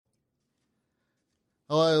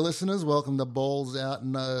Hello, listeners. Welcome to Balls Out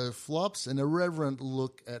No Flops, an irreverent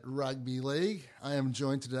look at rugby league. I am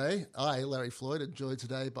joined today, Larry Floyd, am joined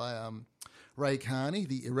today by Ray Carney,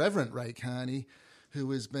 the irreverent Ray Carney,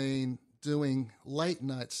 who has been doing late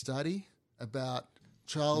night study about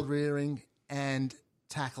child rearing and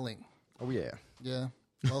tackling. Oh, yeah. Yeah.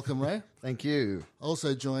 Welcome, Ray. Thank you.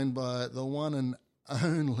 Also joined by the one and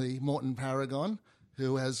only Morton Paragon,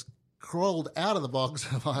 who has crawled out of the bogs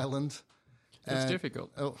of Ireland. It's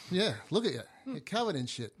difficult. Oh, yeah, look at you. You're covered in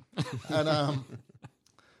shit. And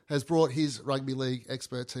has brought his rugby league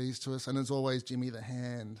expertise to us. And as always, Jimmy the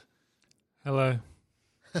Hand. Hello.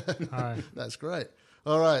 Hi. That's great.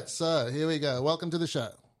 All right, so here we go. Welcome to the show.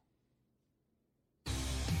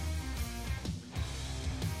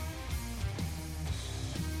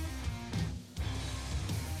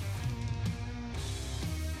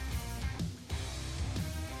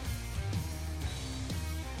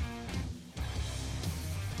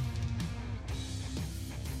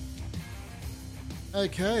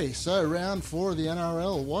 Okay, so round 4 of the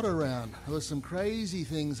NRL. What a round. There were some crazy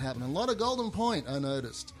things happening. A lot of golden point, I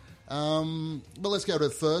noticed. But let's go to the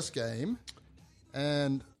first game.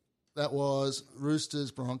 And that was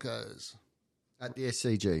Roosters-Broncos. At the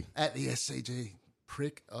SCG. At the SCG.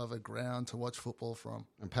 Prick of a ground to watch football from.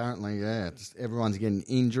 Apparently, yeah. Just everyone's getting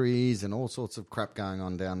injuries and all sorts of crap going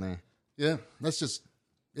on down there. Yeah, that's just...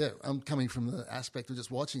 Yeah, I'm coming from the aspect of just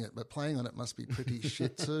watching it, but playing on it must be pretty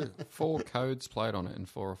shit too. 4 codes played on it in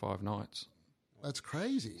 4 or 5 nights. That's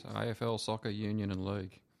crazy. So AFL, soccer, union and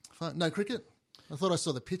league. No cricket? I thought I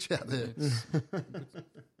saw the pitch out there.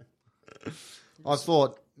 I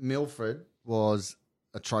thought Milford was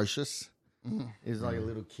atrocious. He was like a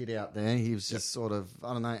little kid out there. He was just sort of,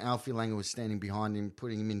 I don't know, Alfie Langer was standing behind him,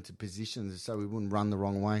 putting him into positions so he wouldn't run the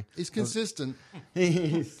wrong way. He's consistent.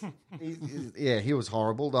 He was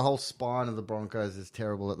horrible. The whole spine of the Broncos is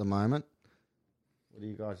terrible at the moment. What do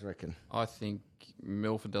you guys reckon? I think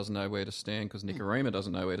Milford doesn't know where to stand because Nicarima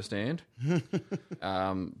doesn't know where to stand.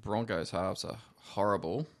 Broncos halves are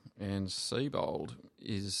horrible, and Seabold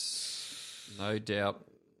is no doubt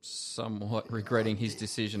somewhat regretting his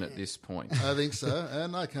decision at this point. I think so,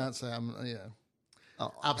 and I can't say I'm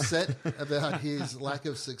upset about his lack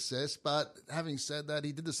of success. But having said that,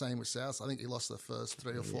 he did the same with South. I think he lost the first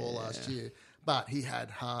 3 or 4 last year, but he had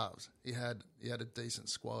halves. He had a decent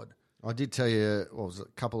squad. I did tell you, what was it,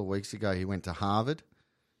 a couple of weeks ago, he went to Harvard.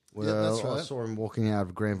 Well, yeah, that's right. I saw him walking out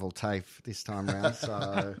of Granville TAFE this time round.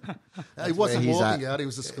 So he wasn't walking out; he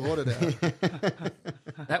was escorted out.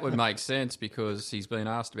 That would make sense because he's been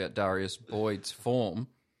asked about Darius Boyd's form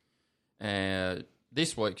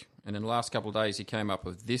this week, and in the last couple of days, he came up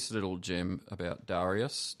with this little gem about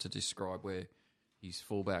Darius to describe where his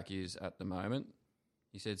fullback is at the moment.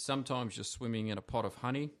 He said, "Sometimes you're swimming in a pot of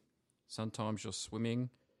honey, sometimes you're swimming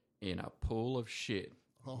in a pool of shit."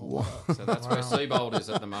 Oh, wow. So that's where Seabold is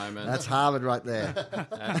at the moment. that's Harvard right there.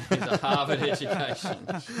 He's a Harvard education.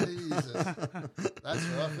 Jesus, that's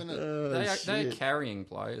rough, isn't it? They're carrying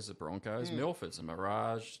players, the Broncos. Milford's a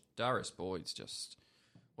mirage. Darius Boyd's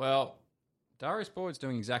Darius Boyd's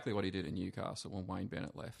doing exactly what he did in Newcastle when Wayne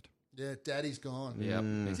Bennett left. Yeah, Daddy's gone. Yep,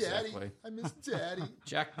 exactly. Daddy, I miss Daddy.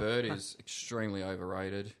 Jack Bird is extremely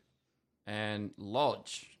overrated. And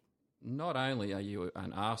Lodge, not only are you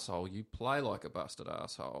an arsehole, you play like a busted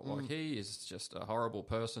arsehole. Like, he is just a horrible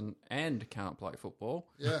person and can't play football.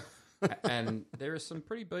 Yeah. And there are some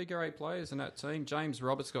pretty B-grade players in that team. James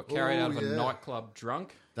Roberts got carried out of a nightclub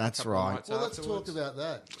drunk. That's right. Well, let's talk about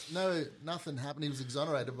that. No, nothing happened. He was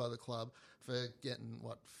exonerated by the club for getting,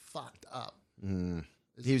 fucked up.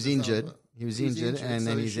 He was injured. He was injured, and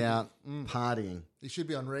then he's out partying. He should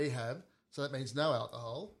be on rehab, so that means no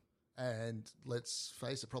alcohol. And let's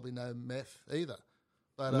face it, probably no meth either.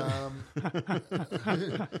 But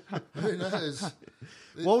who knows?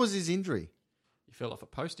 What was his injury? He fell off a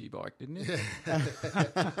postie bike, didn't he?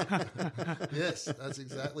 Yes, that's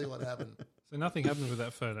exactly what happened. So nothing happened with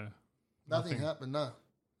that photo? Nothing happened, no.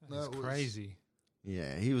 That's crazy.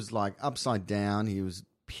 Yeah, he was like upside down. He was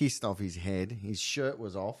pissed off his head. His shirt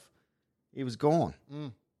was off. He was gone.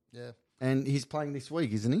 Yeah. And he's playing this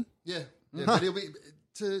week, isn't he? Yeah. But he'll be...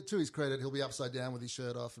 To his credit, he'll be upside down with his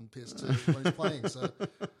shirt off and pissed too when he's playing. So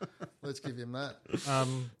let's give him that.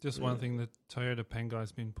 Just one thing: the Toyota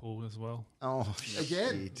Pengai's been pulled as well. Oh,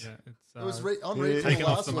 again? shit. Yeah, it's It was on recall taken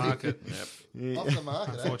off last the week. market. Off the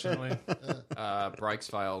market, Unfortunately, Brakes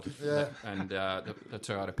failed. Yeah. And the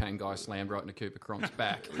Toyota Pangai slammed right into Cooper Cron's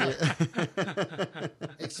back.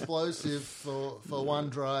 Explosive for one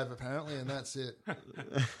drive, apparently, and that's it.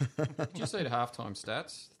 Did you see the halftime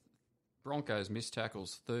stats? Broncos missed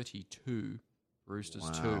tackles 32, Roosters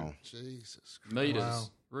Wow. 2. Jesus Christ. Metres. Wow.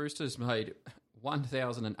 Roosters made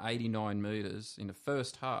 1,089 metres in the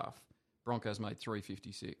first half. Broncos made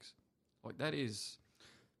 356. Like, that is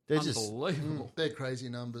They're just unbelievable. They're crazy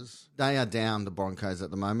numbers. they are down, the Broncos,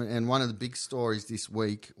 at the moment. And one of the big stories this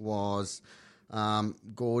week was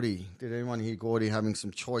Gordy. Did anyone hear Gordy having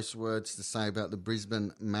some choice words to say about the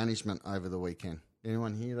Brisbane management over the weekend? Did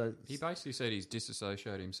anyone hear those? He basically said he's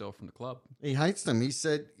disassociated himself from the club. He hates them. He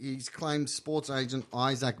said he's claimed sports agent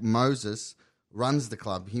Isaac Moses runs the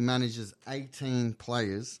club. He manages 18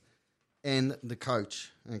 players and the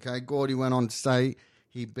coach. Okay, Gordy went on to say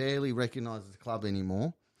he barely recognises the club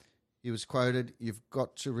anymore. He was quoted, "You've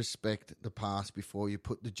got to respect the past before you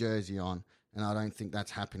put the jersey on, and I don't think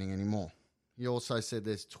that's happening anymore." He also said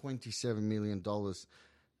there's $27 million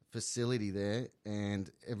facility there, and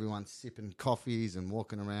everyone's sipping coffees and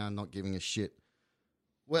walking around not giving a shit.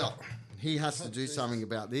 Well, he has to do something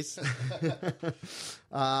about this.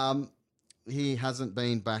 He hasn't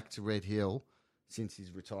been back to Red Hill since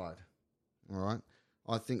he's retired. All right.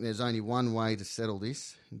 I think there's only one way to settle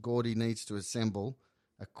this. Gordy needs to assemble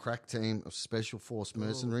a crack team of special force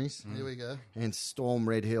mercenaries Here we go. and storm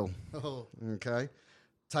Red Hill. Oh, Okay.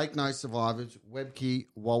 Take no survivors. Webke,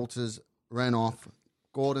 Walters, Renoff,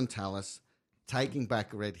 Gordon Tallis, taking back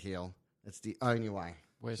Red Hill. It's the only way.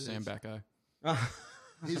 Where's Sam Backo?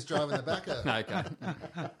 he's driving the backer. Okay.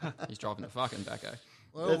 He's driving the fucking Backo.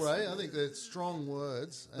 Well, Ray, I think they're strong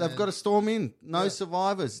words. They've got to storm in. No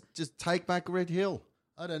survivors. Just take back Red Hill.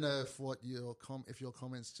 I don't know if your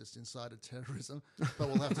comments just incited terrorism, but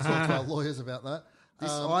we'll have to talk to our lawyers about that.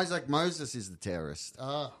 This Isaac Moses is the terrorist.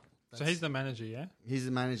 So he's the manager, yeah? He's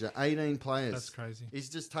the manager. 18 players. That's crazy. He's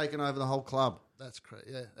just taken over the whole club. That's crazy.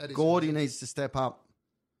 Yeah, that is. Gordy crazy. needs to step up.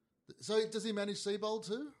 So does he manage Seabold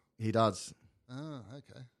too? He does. Oh,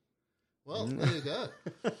 okay. Well, there you go.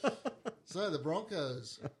 So the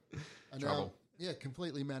Broncos are Trouble. now,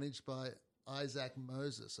 completely managed by Isaac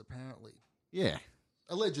Moses, apparently. Yeah.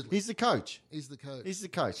 Allegedly. He's the coach. He's the coach. He's the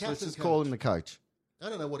coach. Captain Let's just call coach. him the coach. I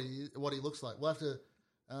don't know what he looks like. We'll have to...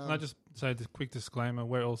 Can I just say the quick disclaimer?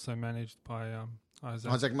 We're also managed by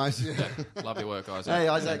Isaac. Isaac Moses. Love your work, Isaac. Hey,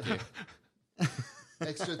 Isaac. Thank you.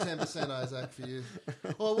 Extra 10%, Isaac, for you.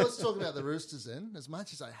 Well, let's talk about the Roosters then. As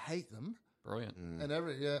much as I hate them, Brilliant. and they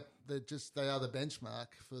are the benchmark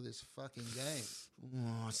for this fucking game.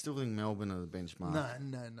 Oh, I still think Melbourne are the benchmark.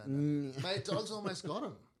 No. Mate, Dogs almost got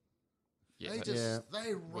them. Yeah, They but just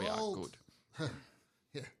they we are rolled. good.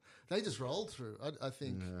 Yeah, they just rolled through. I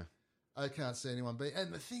think I can't see anyone beat.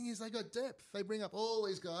 And the thing is, they got depth. They bring up all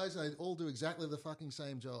these guys, and they all do exactly the fucking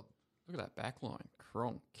same job. Look at that back line.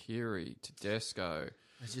 Cronk, Kiri, Tedesco,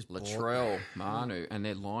 just Latrell, Manu, and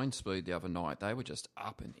their line speed the other night, they were just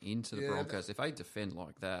up and into the Broncos. If they defend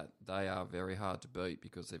like that, they are very hard to beat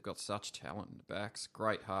because they've got such talent in the backs,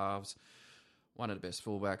 great halves, one of the best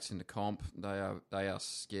fullbacks in the comp. They are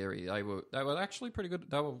scary. They were actually pretty good.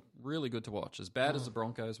 They were really good to watch. As bad as the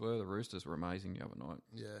Broncos were, the Roosters were amazing the other night.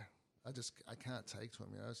 Yeah, I can't take to them.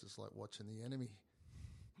 It's just like watching the enemy.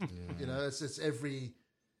 It's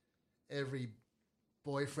every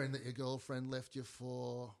boyfriend that your girlfriend left you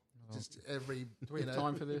for. Just every Do we have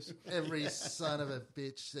time for this? every son of a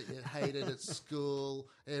bitch that you hated at school,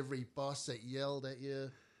 every boss that yelled at you,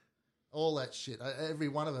 all that shit. Every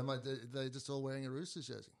one of them, they're just all wearing a Roosters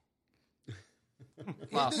jersey.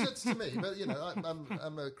 That's to me, but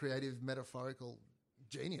I'm a creative, metaphorical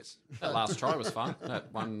genius. That last try was fun.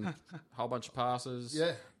 That one whole bunch of passes.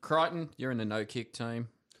 Yeah. Crichton, you're in the no-kick team.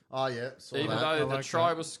 Oh, yeah. Saw Even that. though the like try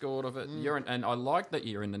that. was scored of it, and I like that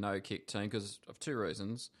you're in the no-kick team because of two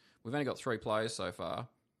reasons. We've only got 3 players so far.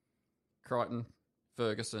 Crichton,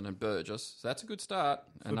 Ferguson and Burgess. So that's a good start.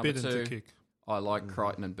 And number Forbidden 2, to kick. I like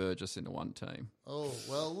Crichton and Burgess in the one team. Oh,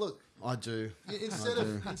 well, look. I do. Instead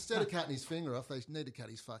of cutting his finger off, they need to cut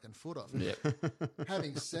his fucking foot off. Yep.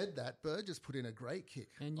 Having said that, Burgess put in a great kick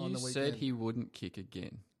And on you the weekend. said he wouldn't kick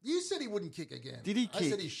again. You said he wouldn't kick again. Did he I kick?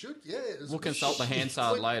 said he should. Yeah. We'll consult the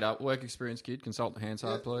Hansard later. Work experience kid, consult the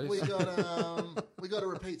Hansard, please. We got a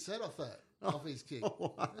repeat set off that, off his kick.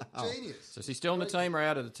 Genius. So is he still in the team or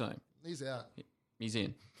out of the team? He's out. He's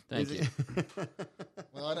in. Thank you.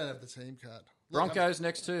 Well, I don't have the team card. Broncos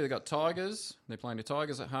next 2. They've got Tigers. They're playing the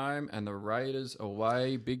Tigers at home and the Raiders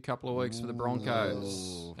away. Big couple of weeks for the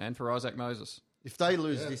Broncos and for Isaac Moses. If they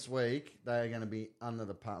lose this week, they are going to be under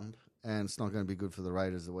the pump, and it's not going to be good for the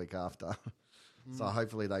Raiders the week after. So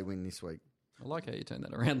hopefully they win this week. I like how you turn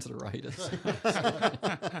that around to the Raiders.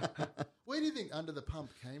 Where do you think under the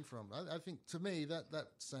pump came from? I think, to me, that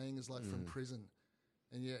saying is like from prison.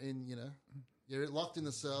 And you're locked in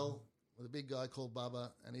the cell with a big guy called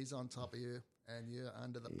Bubba, and he's on top of you, and you're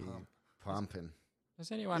under the pump. Pumping.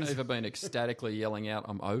 Has anyone ever been ecstatically yelling out,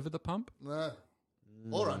 "I'm over the pump"? No.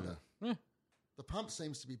 Or under. Yeah. The pump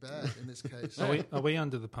seems to be bad in this case. Are we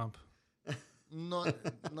under the pump? Not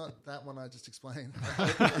that one I just explained.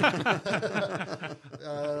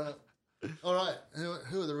 All right.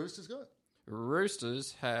 Who are the Roosters got?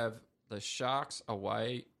 Roosters have the Sharks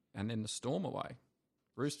away and then the Storm away.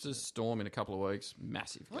 Roosters Storm in a couple of weeks.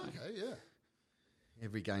 Massive game. Okay, yeah.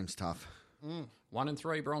 Every game's tough.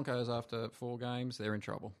 1-3 Broncos after 4 games. They're in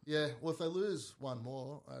trouble. Yeah, well, if they lose one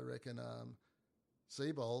more, I reckon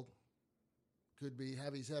Seabold could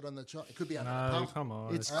have his head on the it could be under the No, pump. come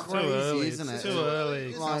on. It's too crazy, early. isn't It's it? too early.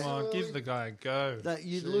 It's Come too on, early. give the guy a go. That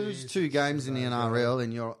you lose 2 games in the NRL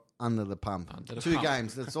and you're under the pump. Under the 2 pump.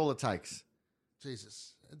 games, that's all it takes.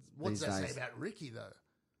 Jesus. What's These that days. say about Ricky, though?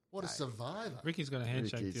 What a survivor. Ricky's got a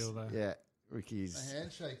handshake Ricky's- deal, though. Yeah, A Ricky's.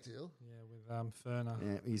 handshake deal Yeah, with Ferner.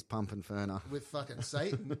 Yeah, he's pumping Ferner. with fucking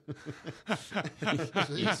Satan.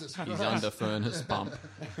 Jesus Christ. He's under Furnace pump.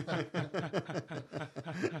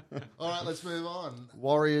 All right, let's move on.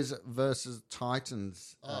 Warriors versus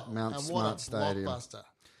Titans Oh, at Mount and Smart what a Stadium. blockbuster.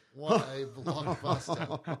 What a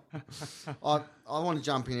blockbuster. I want to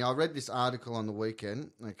jump in here. I read this article on the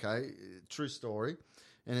weekend, okay? True story.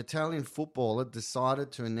 An Italian footballer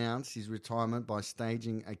decided to announce his retirement by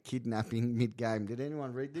staging a kidnapping mid-game. Did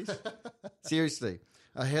anyone read this? Seriously.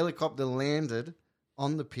 A helicopter landed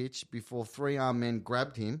on the pitch before 3 armed men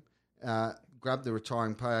grabbed him, grabbed the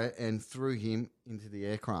retiring player and threw him into the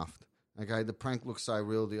aircraft. Okay, the prank looked so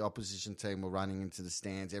real, the opposition team were running into the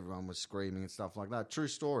stands, everyone was screaming and stuff like that. True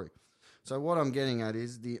story. So what I'm getting at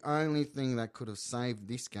is the only thing that could have saved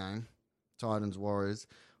this game, Titans-Warriors,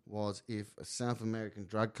 was if a South American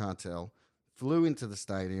drug cartel flew into the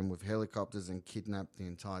stadium with helicopters and kidnapped the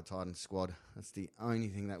entire Titans squad. That's the only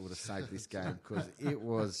thing that would have saved this game because it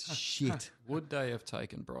was shit. Would they have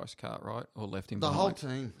taken Bryce Cartwright or left him The behind? whole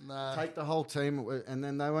team. Nah. Take the whole team and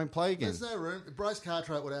then they won't play again. There's no room. Bryce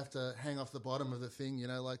Cartwright would have to hang off the bottom of the thing,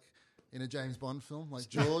 like in a James Bond film, like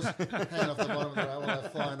Jaws, hang off the bottom of the rail while they're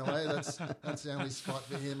flying away. That's the only spot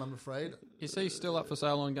for him, I'm afraid. Is he still up for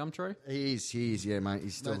sale on Gumtree? He is, yeah, mate.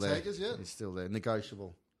 He's still No there. takers yet? He's still there.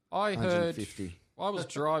 Negotiable. I heard. 150. I was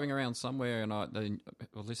driving around somewhere and I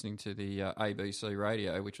was listening to the ABC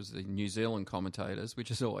radio, which was the New Zealand commentators,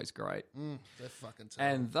 which is always great. They're fucking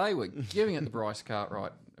terrible. And they were giving it to Bryce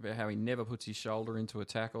Cartwright about how he never puts his shoulder into a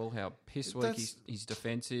tackle, how piss weak his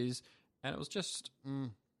defence is. And it was just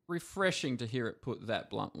refreshing to hear it put that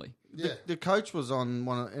bluntly. Yeah. The coach was on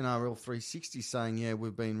one of NRL 360 saying, yeah,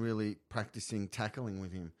 we've been really practicing tackling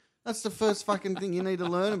with him. That's the first fucking thing you need to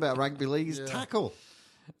learn about rugby league is tackle.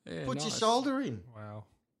 Yeah, Put your nice. shoulder in. Wow.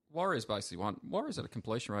 Warriors basically won. Warriors had a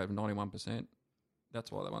completion rate of 91%.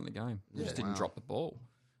 That's why they won the game. They just didn't drop the ball.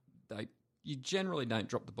 You generally don't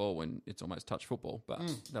drop the ball when it's almost touch football, but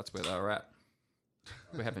that's where they were at.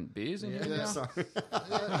 We're having beers in here now. Sorry.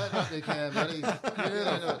 Yeah, you can, buddy.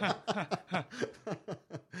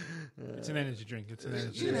 It's an energy drink. It's an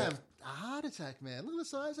energy You can drink. have a heart attack, man. Look at the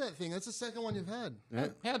size of that thing. That's the second one you've had.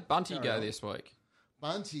 How'd Bunty go this week?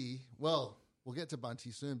 Bunty, well, we'll get to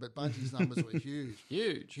Bunty soon, but Bunty's numbers were huge.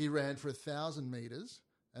 Huge. He ran for 1,000 metres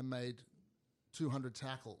and made 200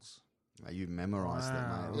 tackles. You memorised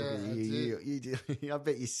Wow. it, mate. Yeah, You do. I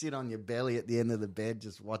bet you sit on your belly at the end of the bed,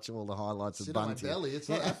 just watch all the highlights Sit of on my Bunty. belly. It's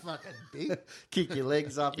not that fucking big. Kick your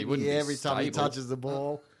legs up He in wouldn't the be air every time he stable. touches the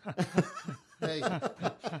ball. Hey,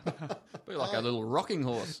 Be like a little rocking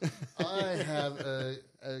horse. I have a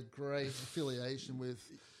great affiliation with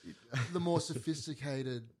the more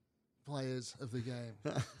sophisticated players of the game.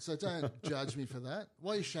 So don't judge me for that.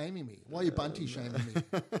 Why are you shaming me? Why are you Bunty shaming me?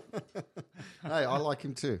 Hey, I like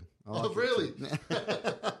him too. I like Oh, him really?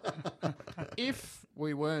 too. If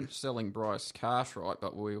we weren't selling Bryce Cartwright,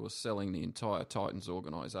 but we were selling the entire Titans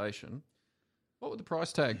organisation, what would the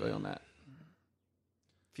price tag be on that?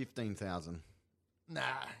 15,000. Nah,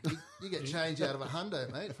 you get change out of a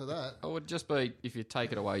hundo, mate, for that. It would just be if you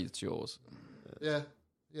take it away, it's yours. Yeah,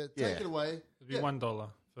 take Yeah. it away. It'd be Yeah. $1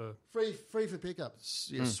 for. Free for pickup.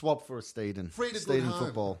 Yeah, swap for a Steeden. Free to good Steeden home.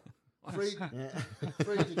 football. Free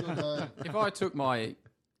to good home. If I took my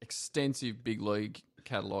extensive big league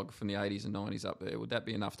catalogue from the 80s and 90s up there, would that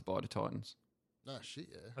be enough to buy the Titans? Oh, shit,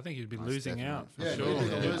 yeah. I think you'd be Most losing definitely. out for Yeah, sure. you'd be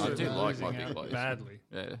Yeah, losing I do out. like my Losing big out leagues. badly.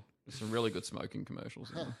 Yeah, there's some really good smoking commercials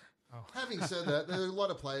in there. Having said that, there are a lot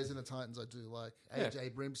of players in the Titans I do like.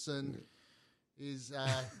 AJ Brimson is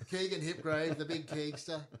Keegan Hipgrave, the big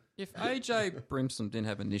Keegster. If AJ Brimson didn't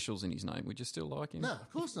have initials in his name, would you still like him? No, of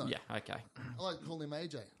course not. Yeah, okay. I like calling him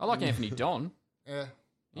AJ. I like Anthony Don. Yeah.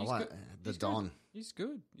 I He's like good. the He's Don. Good. He's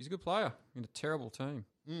good. He's a good player in a terrible team.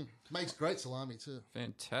 Makes great salami too.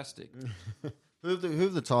 Fantastic. Who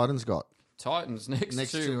have the Titans got? Titans next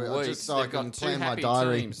Next 2 2 weeks. just so I They've can got two plan my happy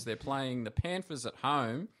diary. teams. They're playing the Panthers at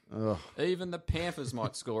home. Ugh. Even the Panthers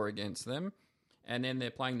might score against them. And then they're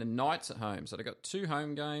playing the Knights at home. So they've got 2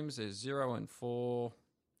 home games. They're 0-4.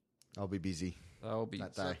 I'll be busy. They'll be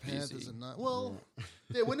That day. Panthers busy. and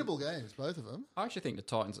they're winnable games, both of them. I actually think the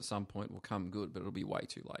Titans at some point will come good, but it'll be way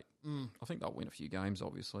too late. I think they'll win a few games,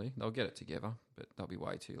 obviously. They'll get it together, but they'll be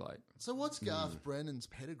way too late. So what's Garth Brennan's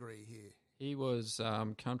pedigree here? He was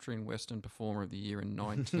Country and Western Performer of the Year in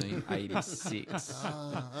 1986.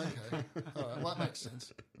 Ah, okay. All right, well, that makes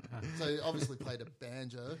sense. So he obviously played a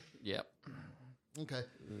banjo. Yep. Okay.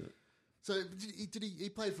 So he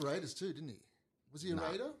played for Raiders too, didn't he? Was he a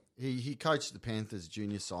Raider? He coached the Panthers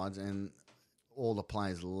junior sides, and all the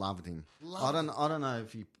players loved him. I don't know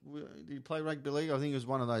if did he play rugby league. I think he was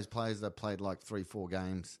one of those players that played like 3-4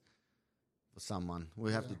 games for someone.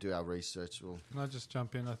 We have to do our research. Can I just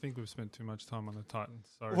jump in? I think we've spent too much time on the Titans.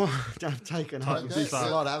 Sorry. They've taken over Okay. this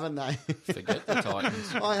lot, haven't they? Forget the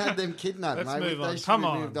Titans. I had them kidnapped, Let's mate. move on. They should Come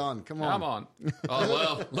have on. moved on. Come on. Come on. Oh,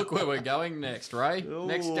 well, look where we're going next, Ray.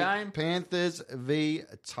 Next Ooh, game. Panthers v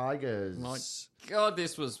Tigers. My God,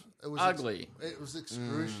 this was It was ugly. It was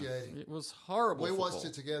excruciating. It was horrible. We watched football.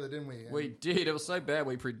 it together, didn't we? We did. It was so bad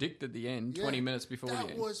we predicted the end Yeah, 20 minutes before the that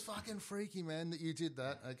end. was fucking freaky, man, that you did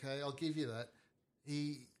that. Okay, I'll give you that.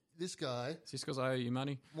 This guy, Is this because I owe you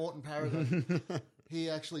money? Morton Paragon, he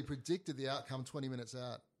actually predicted the outcome 20 minutes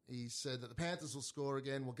out. He said that the Panthers will score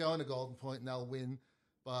again, we'll go into Golden Point, and they'll win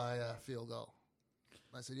by a field goal.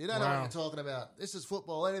 I said, you don't know what Wow. you're talking about. This is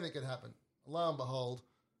football. Anything can happen. Lo and behold,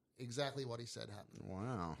 exactly what he said happened.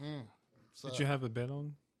 Wow. So, Did you have a bet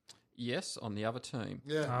on? Yes, on the other team.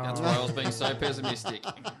 yeah, That's why I was being so pessimistic.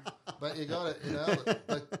 but you got it, you know.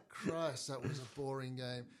 But Christ, that was a boring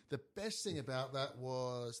game. The best thing about that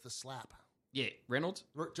was the slap. Yeah, Reynolds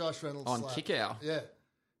Josh Reynolds on slap. kick out. Yeah.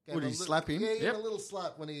 Gave Would him he a li- slap him? Yeah, he gave Yep. him a little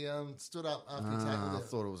slap when he stood up after he tackled I him.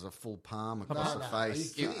 thought it was a full palm across the Are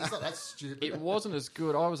face. you kidding? It's not that stupid. It wasn't as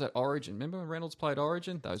good. I was at Origin. Remember when Reynolds played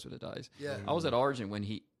Origin? Those were the days. Yeah. I was at Origin when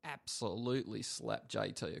he absolutely slapped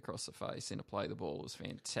JT across the face in a play the ball. It was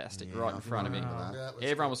fantastic, Yeah, right I in front of me. remember that. Yeah, it was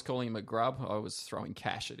Everyone was calling him a grub. I was throwing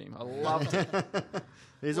cash at him. I loved it.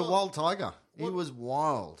 He's a wild tiger. He was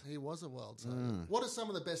wild. He was a wild tiger. What are some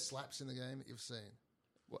of the best slaps in the game that you've seen?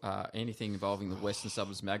 Anything involving the Western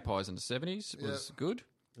Suburbs Magpies in the 70s was good.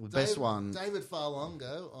 The best one. David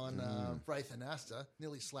Farlongo on Braith and Astor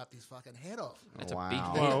nearly slapped his fucking head off. That's Wow. a big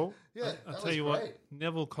hit. Well, Yeah, I'll that tell was you great. what.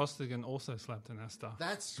 Neville Costigan also slapped an Asta.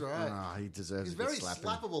 That's right. Ah, he deserves He's a good very slapping.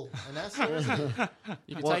 slappable, and Astor, isn't he?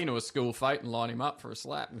 You could take him to a school fete and line him up for a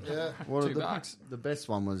slap. Yeah. What are $2. the best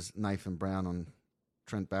one was Nathan Brown on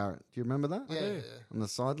Trent Barrett. Do you remember that? Yeah, yeah. On the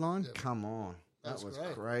sideline? Come on. That That's was great. That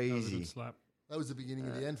was a crazy. good slap. That was the beginning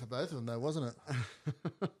of the end for both of them, though, wasn't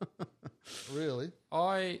it? Really?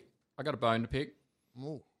 I got a bone to pick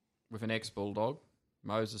Ooh. with an ex-Bulldog,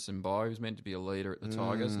 Moses Mbai, who's meant to be a leader at the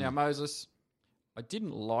Tigers. Now, Moses, I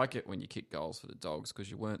didn't like it when you kicked goals for the Dogs because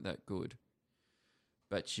you weren't that good.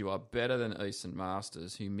 But you are better than Easton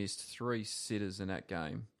Masters, who missed 3 sitters in that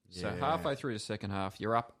game. So Yeah. halfway through the second half,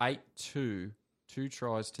 you're up 8-2, 2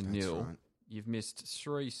 tries to nil. right. You've missed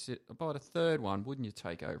 3 about a third one. Wouldn't you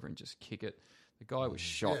take over and just kick it? The guy was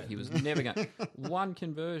shot. Yeah. He was never going. One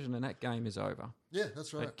conversion and that game is over. Yeah,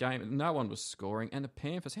 that's right. That game, no one was scoring. And the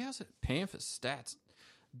Panthers, how's it? Panthers stats.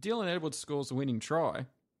 Dylan Edwards scores the winning try.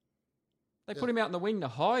 They put him out in the wing to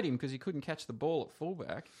hide him because he couldn't catch the ball at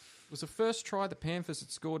fullback. It was the first try the Panthers had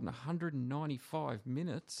scored in 195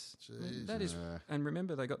 minutes. Jeez. That is, and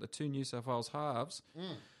remember they got the 2 New South Wales halves.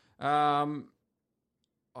 Mm.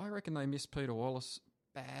 I reckon they missed Peter Wallace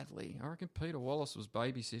badly. I reckon Peter Wallace was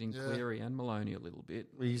babysitting Yeah. Cleary and Maloney a little bit.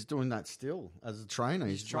 He's doing that still as a trainer.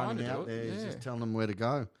 He's trying running to do out it, there. He's yeah. just telling them where to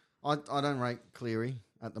go. I don't rate Cleary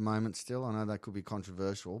at the moment still. I know that could be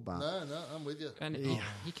controversial, but No, I'm with you. And Yeah.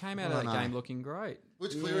 he came out I of that don't know. game looking great.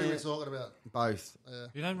 Which Cleary are we talking about? both.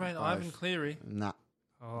 You don't rate Ivan Cleary? Nah.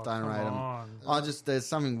 Oh, Don't come rate 'em. on. There's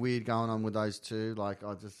something weird going on with those two. Like,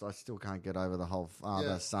 I still can't get over the whole father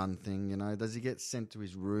Yeah. son thing. You know, does he get sent to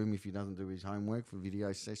his room if he doesn't do his homework for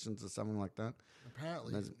video sessions or something like that?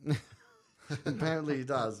 Apparently. Apparently he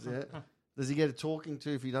does. Yeah. Does he get a talking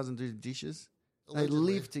to if he doesn't do the dishes? They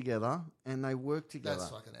Allegedly. live together and they work together.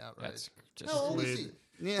 That's fucking outrage. That's just How old is he?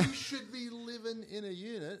 Yeah. You should be living in a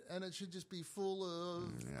unit and it should just be full of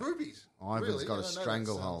groupies. Ivan's Really? got I a know that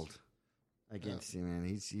stranglehold sounds- against him, man.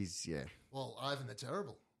 He's yeah. Well, Ivan the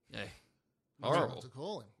Terrible. Yeah. I don't know Horrible. what to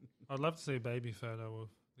call him. I'd love to see a baby photo of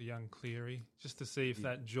the young Cleary, just to see if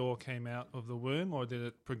that jaw came out of the womb or did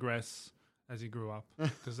it progress as he grew up?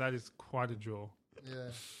 Because that is quite a jaw. Yeah.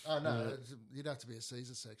 Oh, no, you'd have to be a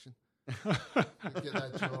Caesar section. Get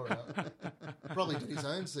that jaw out. Probably did his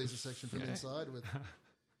own Caesar section from inside with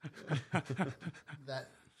that.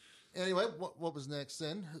 Anyway, what was next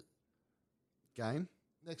then? Game.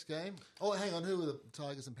 Next game. Oh, hang on. Who were the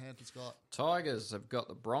Tigers and Panthers got? Tigers have got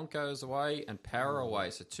the Broncos away and Para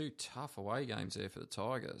away, so 2 tough away games there for the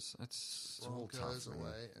Tigers. That's Broncos tough, man.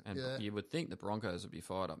 away. and Yeah. you would think the Broncos would be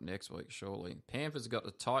fired up next week, surely. Panthers have got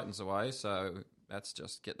the Titans away, so that's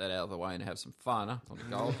just get that out of the way and have some fun on the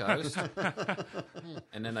Gold Coast.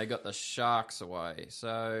 And then they got the Sharks away.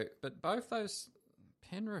 So, but both those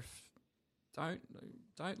Penrith don't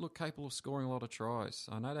look capable of scoring a lot of tries.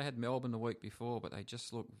 I know they had Melbourne the week before, but they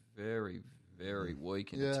just look very, very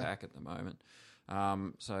weak in attack at the moment.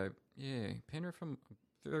 So yeah, Penrith.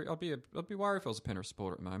 I'd be worried if I was a Penrith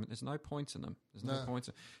supporter at the moment. There's no points in them. There's no points.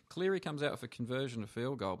 Cleary comes out for conversion of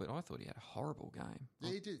field goal, but I thought he had a horrible game.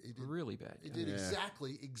 Yeah, he did. He did. Really bad. He game. did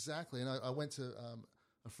exactly. And I went to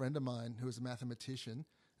a friend of mine who was a mathematician,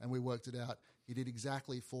 and we worked it out. He did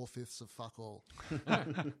exactly 4/5 of fuck all.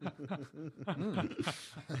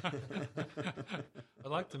 I'd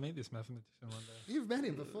like to meet this mathematician one day. You've met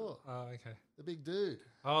him before. Oh, okay. The big dude.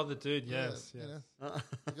 Oh, the dude, yes. Yeah, yes. You know,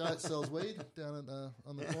 the guy that sells weed down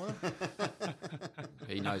on the corner.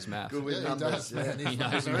 He knows math. Good with He numbers. does, man. He's He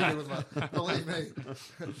knows very good with math. Believe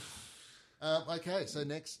me. Okay, so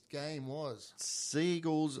next game was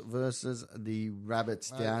Seagulls versus the Rabbits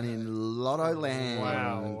down in Lotto Land.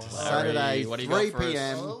 Wow. Saturday, Larry, what do you got 3 for us?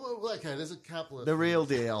 p.m. well, okay. There's a couple of The real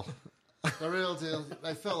deal. The real deal.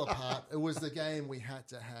 They fell apart. It was the game we had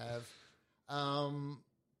to have.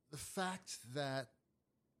 The fact that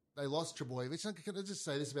they lost Trbojevic. Can I just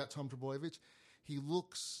say this about Tom Trbojevic? He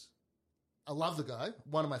looks. I love the guy.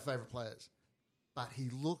 One of my favourite players. But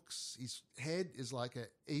his head is like an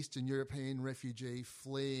Eastern European refugee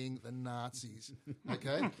fleeing the Nazis.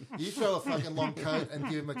 Okay? You throw a fucking long coat and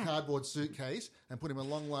give him a cardboard suitcase and put him in a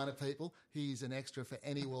long line of people, he's an extra for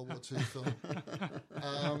any World War II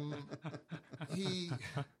film.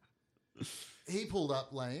 He pulled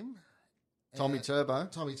up lame. Tommy Turbo.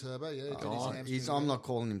 Tommy Turbo, yeah. Did his hamstring I'm again. not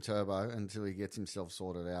calling him Turbo until he gets himself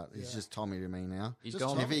sorted out. He's just Tommy to me now. He's Just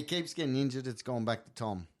gone. Tom. If he keeps getting injured, it's gone back to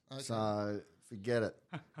Tom. Okay. So forget it.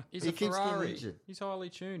 He's He a keeps getting Ferrari. injured. He's highly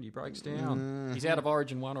tuned. He breaks down. He's out of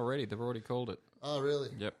Origin 1 already. They've already called it. Oh, really?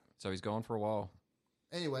 Yep. So he's gone for a while.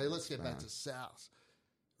 Anyway, let's get back to South.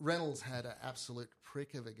 Reynolds had an absolute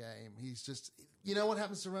prick of a game. He's just, you know what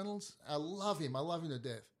happens to Reynolds? I love him. I love him to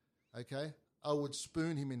death. Okay? I would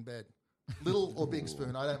spoon him in bed. Little or big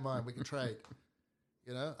spoon, I don't mind. We can trade.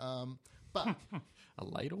 You know? But A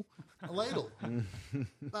ladle? a ladle.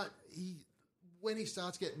 But when he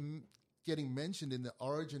starts getting mentioned in the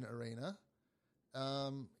Origin arena,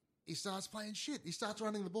 he starts playing shit. He starts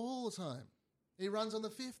running the ball all the time. He runs on the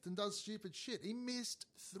 5th and does stupid shit. He missed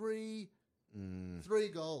three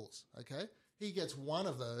goals, okay? He gets one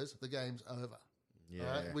of those, the game's over. Yeah.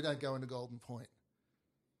 All right? We don't go into Golden Point.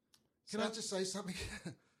 Can I just say something?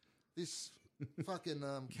 This fucking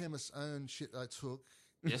chemist's own shit I took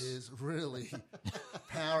Yes. is really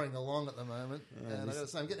powering along at the moment. And I got to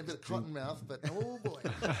say, I'm getting a bit of cotton mouth, but oh boy.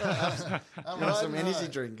 I'm You want some riding energy high.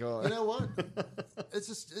 drink, guy? You know what?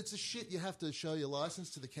 It's a shit you have to show your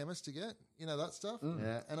license to the chemist to get. You know, that stuff.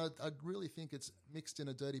 Yeah. And I really think it's mixed in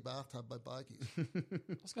a dirty bathtub by bikies.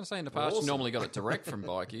 I was going to say in the past, you normally got it direct from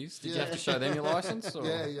bikies. Did you Yeah. have to show them your license? Or?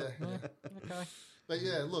 Yeah. Okay. But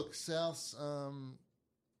yeah, look, Souths,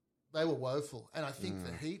 they were woeful. And I think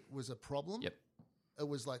the heat was a problem. Yep. It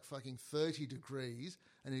was like fucking 30 degrees,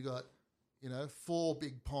 and you got, 3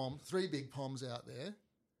 big poms out there,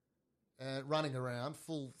 running around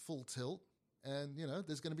full tilt, and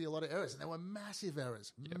there's going to be a lot of errors, and there were massive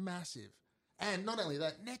errors, massive. And not only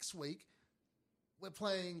that, next week we're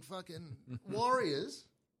playing fucking Warriors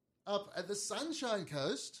up at the Sunshine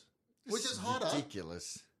Coast, which is hotter.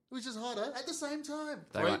 Ridiculous. Which is hotter at the same time.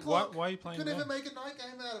 They 3 won't- o'clock. Why are you playing Couldn't there? even make a night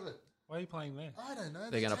game out of it. Why are you playing there? I don't know.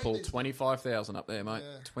 They're going to Take pull this- 25,000 up there, mate.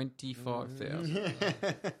 Yeah. 25,000.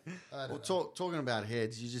 Well, talking about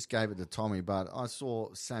heads, you just gave it to Tommy, but I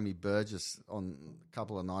saw Sammy Burgess on a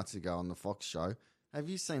couple of nights ago on the Fox show. Have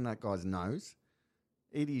you seen that guy's nose?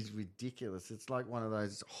 It is ridiculous. It's like one of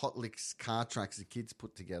those Hot Licks car tracks the kids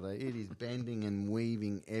put together. It is bending and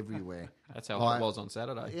weaving everywhere. That's how hot it was on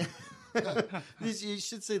Saturday. You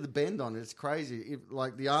should see the bend on it. It's crazy. If,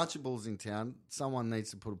 like the Archibald's in town, someone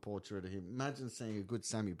needs to put a portrait of him. Imagine seeing a good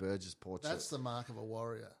Sammy Burgess portrait. That's the mark of a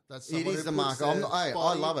warrior. That's It someone is who the puts mark. their I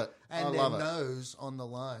body love it. And I their love it. nose on the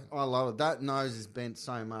line. I love it. That nose is bent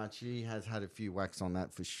so much. He has had a few whacks on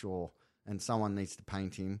that for sure. And someone needs to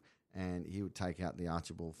paint him, and he would take out the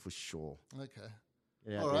Archibald for sure. Okay.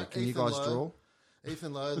 Yeah, All right, can you Ethan guys Lowe. draw?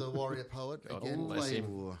 Ethan Lowe, the warrior poet, God bless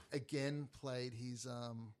him. again played his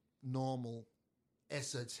normal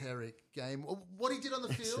esoteric game. What he did on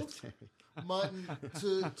the field might,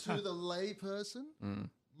 to the lay person,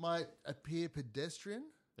 might appear pedestrian.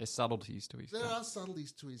 There's subtleties to his There game. are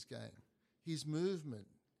subtleties to his game. His movement,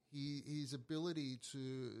 his ability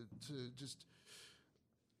to just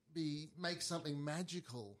make something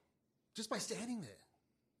magical just by standing there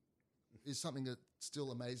is something that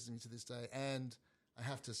still amazes me to this day. And I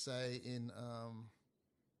have to say,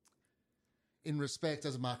 in respect,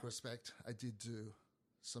 as a mark of respect, I did do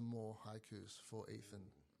some more haikus for Ethan.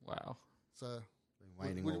 Wow. So Been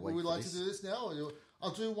waiting would all week we for like this. to do this now? Or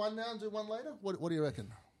I'll do one now and do one later. What do you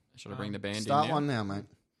reckon? Should I bring the band Start in now? one now, mate.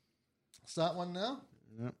 Start one now?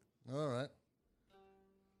 Yep. All right.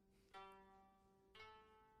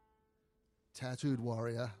 Tattooed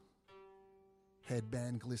warrior,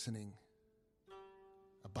 headband glistening,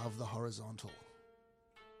 above the horizontal.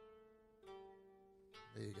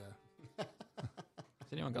 There you go. Has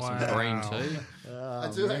anyone got Wow. some green tea?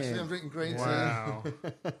 I do actually. I'm drinking green Wow.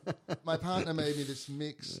 tea. My partner made me this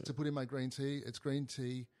mix to put in my green tea. It's green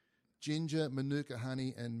tea, ginger, manuka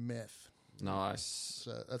honey, and meth. Nice.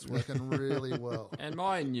 So that's working really well. And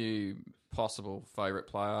my new possible favourite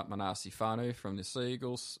player, Manasi Fanu from the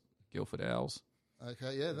Seagulls, Guildford Owls.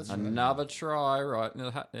 Okay, yeah, that's right. Another try right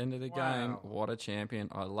near the end of the game. Wow. What a champion.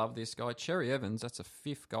 I love this guy. Cherry Evans, that's a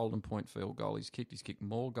 5th Golden Point field goal. He's kicked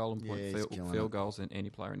more Golden Point Yeah, he's killing field it. goals than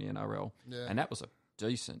any player in the NRL. Yeah. And that was a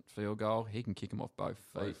decent field goal. He can kick them off both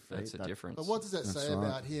feet. Both feet, That's the that- difference. But what does that That's say right.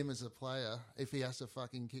 about him as a player if he has to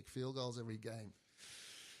fucking kick field goals every game?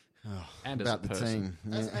 And as About a the person. team.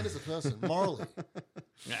 Yeah. And as a person, morally.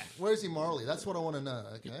 Yeah. Where is he morally? That's what I want to know,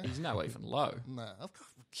 okay? He's no even low. No, of course.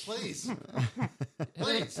 Please. Has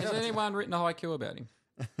Please. anyone written a haiku about him?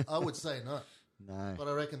 I would say not. No. But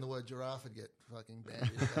I reckon the word giraffe would get fucking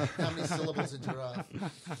banned. How many syllables in giraffe?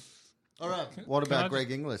 All right. What Can I about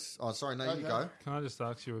Greg Inglis? Oh, sorry, no, you Okay. go. Can I just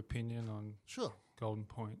ask your opinion on Sure. Golden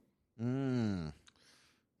Point? Mm.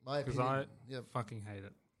 My Because opinion. I fucking hate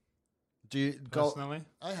it. Do you Personally.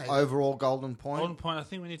 I hate it. overall Golden Point? Golden Point, I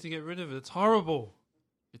think we need to get rid of it. It's horrible.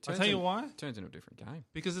 It I'll turns tell you in- why. It turns into a different game.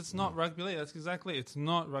 Because it's not rugby league. That's exactly. It's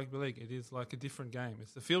not rugby league. It is like a different game.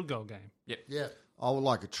 It's the field goal game. Yeah. I would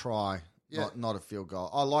like a try, Yeah. not a field goal.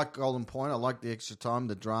 I like Golden Point. I like the extra time,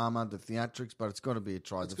 the drama, the theatrics, but it's got to be a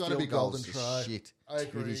try. It's the gotta field be golden goals is try. shit. I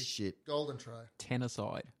agree. It is shit. Golden try. 10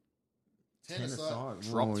 aside. 10 aside.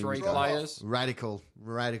 Drop Ooh, 3 Drop players. Radical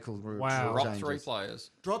Wow. Drop changes. 3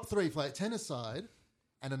 players. Drop 3 play. 10 aside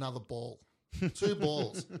and another ball. 2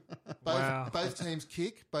 balls. Wow. Both teams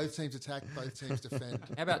kick, both teams attack, both teams defend.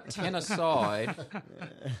 How about 10 aside,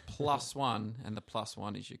 +1, and the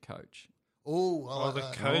 +1 is your coach? Ooh, I Oh, like the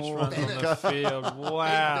that. coach runs on the Bennett. field.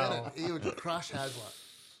 Wow. Bennett, he would crush Hasler.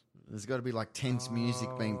 There's got to be like tense music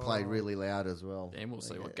being played really loud as well. Then we'll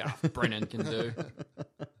see what Garth Brennan can do.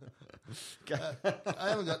 I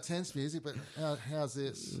haven't got tense music, but how's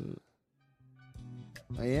this?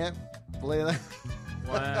 Yeah, believe that.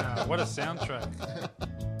 Wow. What a soundtrack.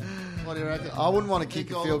 What do you reckon? I wouldn't want to kick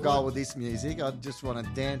Kick a field goal. goal with this music. I'd just want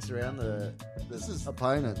to dance around the This is-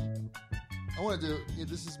 opponent. I want to do. Yeah,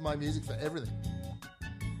 this is my music for everything.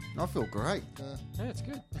 I feel great. Yeah, it's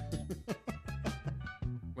good.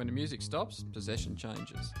 When the music stops, possession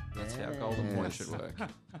changes. That's how Golden Point should work.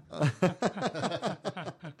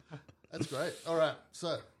 That's great. All right.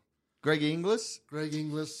 So, Greg Inglis, Greg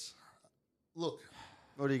Inglis. Look,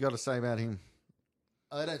 what do you got to say about him?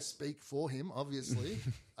 I don't speak for him, obviously.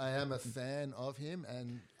 I am a fan of him,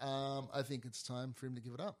 and I think it's time for him to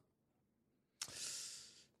give it up.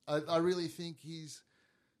 I really think he's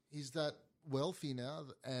that wealthy now,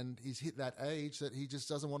 and he's hit that age that he just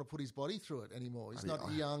doesn't want to put his body through it anymore. He's not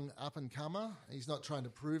a young up and comer. He's not trying to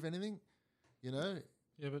prove anything. You know,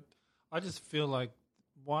 Yeah, but I just feel like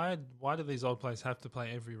why do these old players have to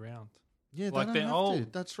play every round? Yeah, Like, they they're don't have old.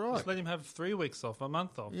 to. That's right. Just let him have 3 weeks off, a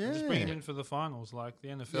month off. And just bring him in for the finals, like the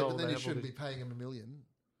NFL. yeah, but then they you have all shouldn't be these paying him $1 million.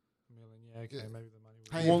 million. Yeah, okay, Yeah. maybe the money.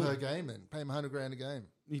 Pay him per game, then pay him $100,000 a game,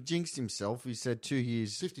 He jinxed himself. He said 2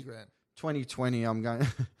 years, $50,000. 2020. I'm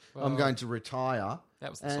going to retire. That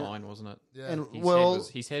was the And- sign, wasn't it? Yeah, And His,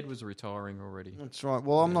 his head was retiring already. That's right.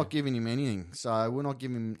 Well, I'm not giving him anything. So we're not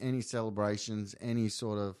giving him any celebrations, any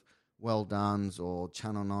sort of well dones or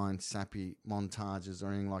Channel 9 sappy montages or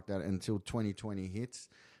anything like that until 2020 hits.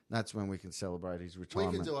 That's when we can celebrate his we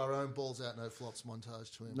retirement. can do our own balls out, no flops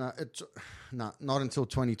montage to him. No, not until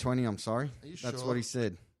 2020. I'm sorry. Are you That's sure? what he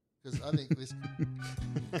said. Because I think this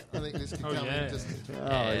could Oh, come yeah. in just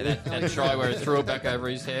Yeah, that try where he threw it back over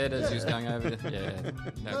his head as he was going over. Yeah, that'd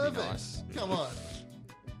be perfect. nice. Come on.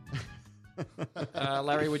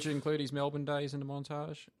 Larry, would you include his Melbourne days in the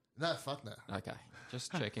montage? No, fuck no. Okay,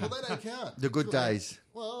 just checking. Well, they don't count. The good days.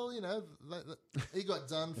 Well, he got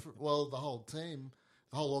done for, the whole team,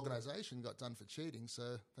 the whole organisation got done for cheating,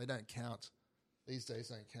 so they don't count. These days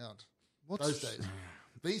don't count. Those days.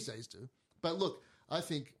 These days do. But look, I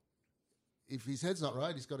think if his head's not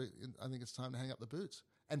right, I think it's time to hang up the boots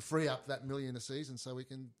and free up that $1 million a season so we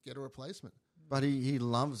can get a replacement. But he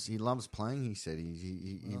loves playing, he said.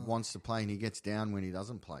 He wants to play and he gets down when he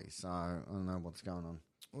doesn't play. So I don't know what's going on.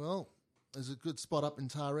 Well, there's a good spot up in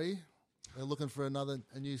Taree. They're looking for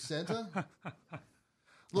a new centre.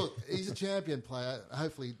 Look, he's a champion player.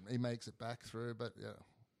 Hopefully he makes it back through, but yeah.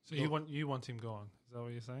 So you want him gone? Is that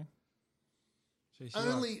what you're saying?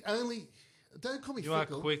 Jeez, Only. Don't call me You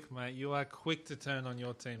fickle. are quick, mate. You are quick to turn on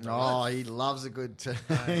your team. Oh, he loves a good team.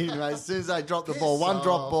 As soon as they drop the ball, Piss one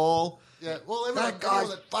drop off. ball. Yeah, well, That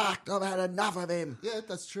guy's fucked. I've had enough of him. Yeah,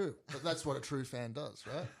 that's true. But that's what a true fan does,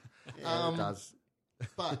 right? Yeah, it does.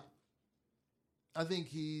 But I think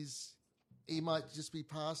he might just be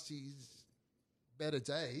past his better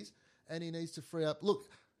days, and he needs to free up. Look,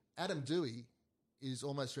 Adam Dewey is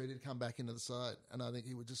almost ready to come back into the side, and I think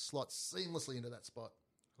he would just slot seamlessly into that spot.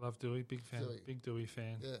 Love Dewey, big fan, Dewey. big Dewey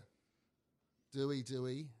fan. Yeah,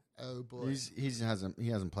 Dewey. Oh boy, He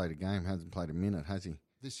hasn't played a game, hasn't played a minute, has he?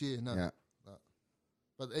 this year no. Yeah. No.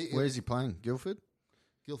 But Where's he playing? Guildford?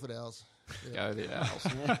 Guildford Owls. Yeah. Go the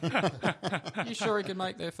Owls. You sure he can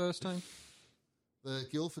make their first team? The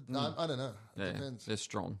Guildford. No, I don't know. It Yeah, depends. they're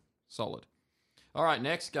strong, solid. All right,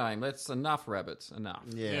 next game. That's enough rabbits. Enough.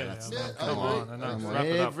 That's Yeah, enough. I Come agree. on, enough. Come on. Wrap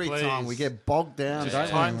it up, Every please. time we get bogged down, Just don't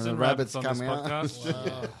we, Titans when and the rabbits rabbits on come this out.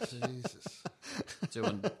 podcast. Wow, Jesus.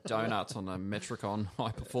 Doing donuts on the Metricon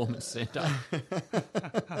High Performance Centre.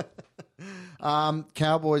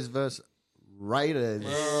 Cowboys versus Raiders.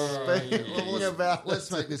 Speaking about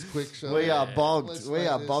Let's make this quick, shall we are bogged. Let's We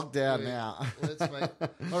make are this bogged down quick. now.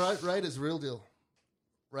 All right, Raiders, real deal.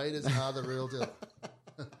 Raiders are the real deal.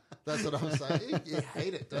 That's what I'm saying. You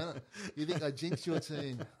hate it, don't you? You think I jinx your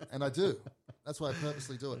team, and I do. That's why I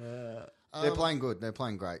purposely do it. They're playing good. They're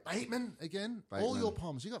playing great. Bateman again. All Bateman. your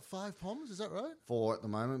poms. You got 5 poms, is that right? 4 at the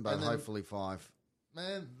moment, but And then- hopefully 5.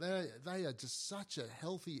 Man, they are just such a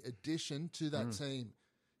healthy addition to that team.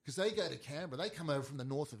 Because they go to Canberra. They come over from the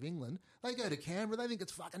north of England. They go to Canberra. They think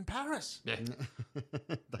it's fucking Paris. Yeah,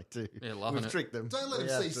 They do. Yeah, loving We've it. tricked them. Don't let We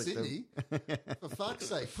them have see tricked Sydney. For fuck's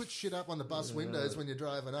sake, put shit up on the bus windows when you're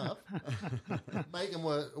driving up. Make them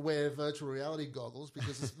wear virtual reality goggles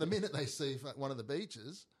because the minute they see one of the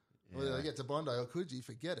beaches, whether they get to Bondi or Coogee,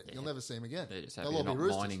 forget it. You'll never see them again. they're just They'll happy all they're be not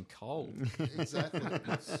roosters. mining coal. Exactly.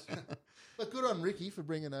 But good on Ricky for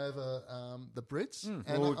bringing over the Brits, and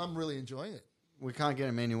Well, I'm really enjoying it. We can't get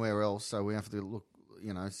them anywhere else, so we have to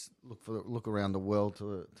look around the world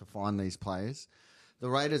to find these players. The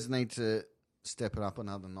Raiders need to step it up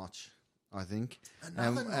another notch, I think.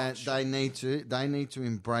 Another notch? They need to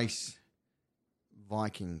embrace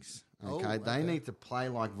Vikings. Okay, they need to play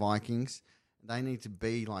like Vikings. They need to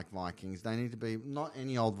be like Vikings. They need to be not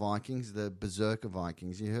any old Vikings, the Berserker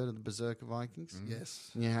Vikings. You heard of the Berserker Vikings?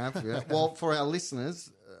 Yes. You have? Yeah. Well, for our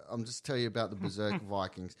listeners, I'm just tell you about the Berserker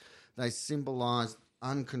Vikings. They symbolised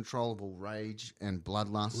uncontrollable rage and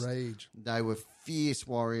bloodlust. Rage. They were fierce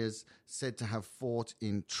warriors said to have fought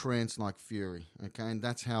in trance-like fury. Okay, and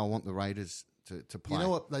that's how I want the Raiders to play. You know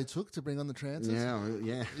what they took to bring on the trances?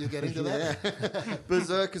 Yeah. You're getting to that? Yeah.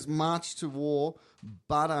 Berserkers marched to war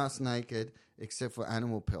butt-ass naked except for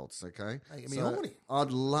animal pelts, okay? Making me horny.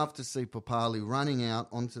 I'd love to see Papali running out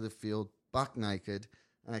onto the field buck naked,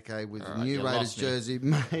 okay, with All a right, new you Raiders lost me. jersey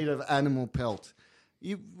made of animal pelt.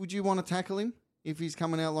 Would you want to tackle him if he's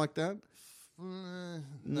coming out like that?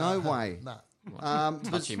 No way. Nah.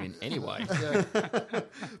 Touch him in any way.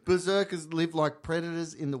 Berserkers live like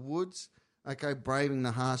predators in the woods, okay, braving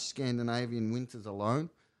the harsh Scandinavian winters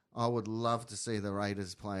alone. I would love to see the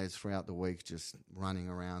Raiders players throughout the week just running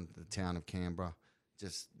around the town of Canberra,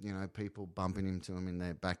 just, people bumping into them in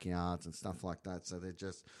their backyards and stuff like that. So they're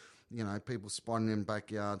just, people spotting them in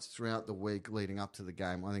backyards throughout the week leading up to the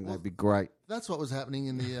game. I think that'd be great. That's what was happening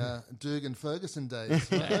in the Dugan Ferguson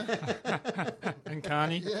days. And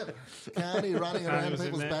Carney. Yeah, Carney running around was in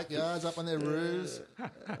people's there. backyards, up on their roofs,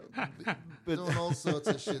 doing all sorts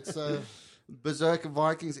of shit. So Berserker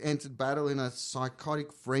Vikings entered battle in a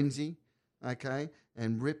psychotic frenzy, okay,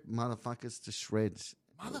 and ripped motherfuckers to shreds.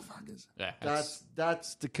 motherfuckers. Yeah,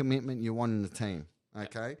 That's the commitment you want in the team,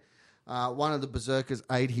 okay? One of the Berserkers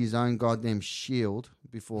ate his own goddamn shield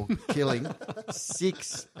before killing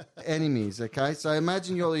 6 enemies, okay? So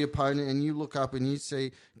imagine you're the opponent and you look up and you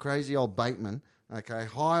see crazy old Bateman, okay,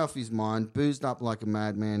 high off his mind, boozed up like a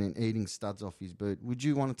madman and eating studs off his boot. Would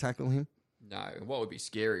you want to tackle him? No, what would be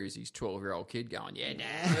scary is his 12-year-old kid going, yeah,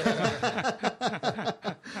 Dad.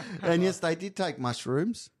 And yes, they did take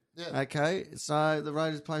mushrooms. Yeah. Okay, so the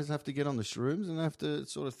Raiders players have to get on the shrooms and have to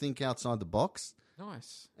sort of think outside the box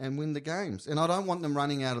Nice. and win the games. And I don't want them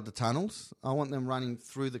running out of the tunnels. I want them running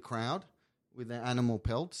through the crowd with their animal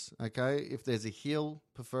pelts. Okay, if there's a hill,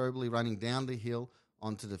 preferably running down the hill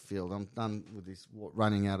onto the field. I'm done with this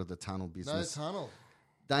running out of the tunnel No business. tunnel.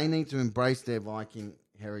 They need to embrace their Viking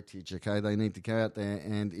heritage. Okay, they need to go out there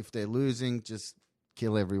and if they're losing, just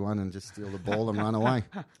kill everyone and just steal the ball and run away.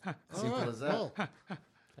 Simple All right, as that. well,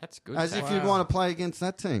 That's good. As if tackle. you'd want to play against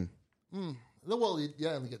that team. well, you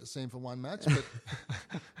only get to see him for one match, but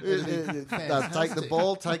Take the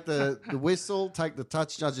ball, take the whistle, take the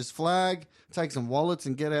touch judge's flag, take some wallets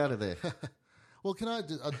and get out of there. well, can I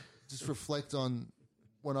just reflect on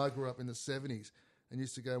when I grew up in the 70s and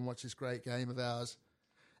used to go and watch this great game of ours.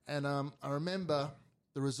 And I remember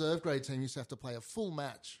the reserve grade team used to have to play a full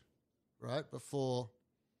match, right, before.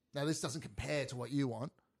 Now, this doesn't compare to what you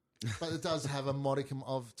want, but it does have a modicum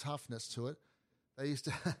of toughness to it. They used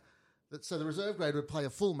to. So the reserve grade would play a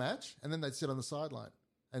full match and then they'd sit on the sideline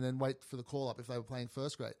and then wait for the call-up if they were playing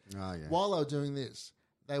first grade. Oh, yeah. While they were doing this,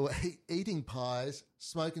 they were eating pies,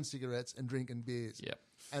 smoking cigarettes and drinking beers. Yep.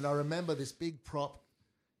 And I remember this big prop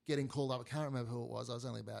getting called up. I can't remember who it was. I was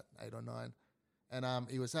only about 8 or 9. And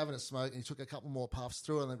he was having a smoke and he took a couple more puffs,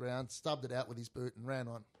 threw it on the ground, stubbed it out with his boot and ran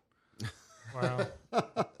on. Wow.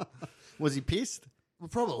 Was he pissed? Well,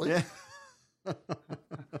 probably. Yeah.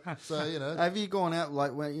 So, Have you gone out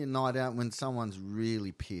like when your night out when someone's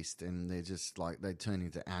really pissed and they're just like they turn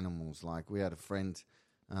into animals? Like we had a friend,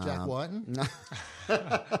 Jack Whiten.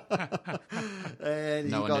 and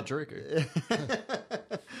he No one got, to Drew.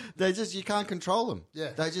 they just you can't control them.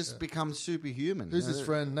 Yeah, they just become superhuman. Who's his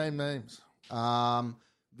friend? Name names.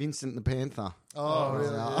 Vincent the Panther. Oh,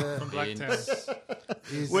 really? Yeah. From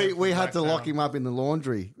Blacktown. We had to Blacktown. lock him up in the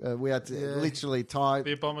laundry. We had to literally tie.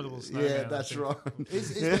 The abominable snowman. Yeah, I that's think. right.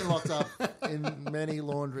 He's been locked up in many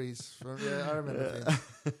laundries. I remember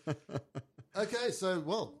him. Okay,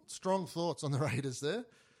 so, strong thoughts on the Raiders there.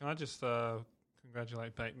 Can I just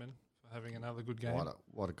congratulate Bateman for having another good game?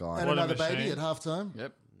 What a guy. And What a another baby machine. at halftime.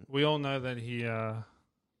 Yep. We all know that he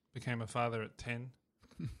became a father at 10.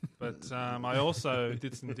 But I also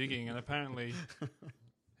did some digging, and apparently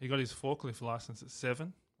he got his forklift license at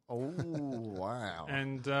 7. Oh, wow.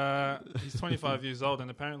 And he's 25 years old,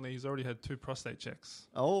 and apparently he's already had 2 prostate checks.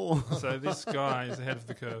 Oh. So this guy is ahead of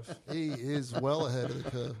the curve. He is well ahead of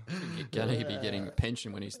the curve. You're going to be getting a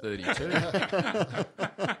pension when he's 32.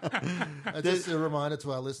 Just a reminder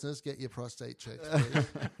to our listeners, get your prostate checked, please.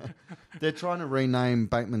 They're trying to rename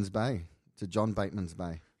Bateman's Bay to John Bateman's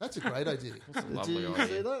Bay. That's a great idea. Lovely Did you idea.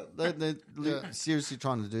 see that? They're Yeah. seriously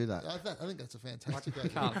trying to do that. I think that's a fantastic idea.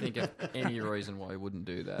 Can't think of any reason why he wouldn't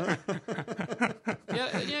do that.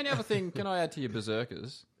 Yeah, the only other thing, can I add to your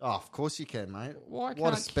berserkers? Oh, of course you can, mate. Why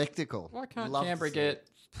What a can't- spectacle. Why can't Love to Canberra see get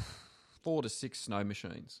 4 to 6 snow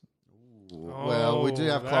machines? Well, we do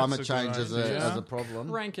have that's climate a good change as a idea. problem.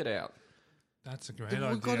 Rank it out. That's a great We've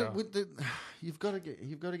idea. you've got to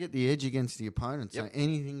get the edge against the opponent. So Yep.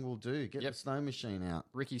 anything will do. Get Yep. the snow machine out.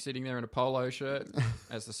 Ricky sitting there in a polo shirt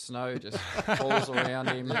as the snow just falls around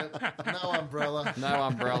him. No umbrella, No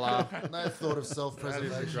umbrella. no thought of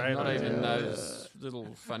self-preservation. Great Not idea. even those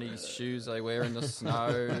little funny shoes they wear in the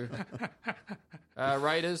snow.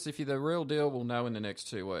 Raiders, if you're the real deal, we'll know in the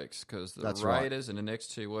next 2 weeks because the That's right. Raiders in the next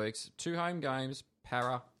 2 weeks, 2 home games,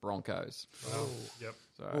 Para Broncos. Oh, yep.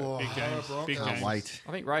 So Oh, Big games. Broncos. Big Can't games. wait.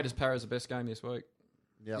 I think Raiders Para is the best game this week.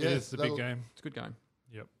 Yep. It Yeah. is the big that'll- game. It's a good game.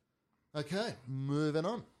 Yep. Okay, moving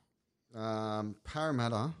on.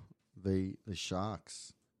 Parramatta v the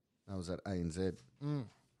Sharks. That was at ANZ.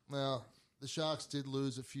 Now, the Sharks did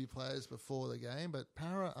lose a few players before the game, but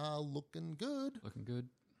Para are looking good. Looking good.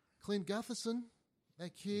 Clint Gutherson,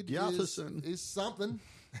 that kid Gutherson. is something.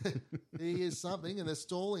 He is something, and they're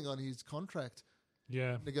stalling on his contract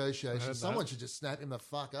Yeah. I negotiations. heard Someone that. should just snap him the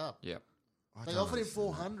fuck up. Yep. They offered him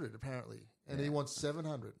 400 apparently, and he wants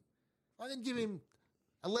 700. I can give him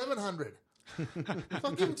 1100.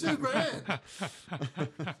 Fuck him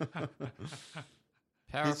 $2,000.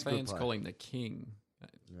 Para He's a good fans player. call him the king.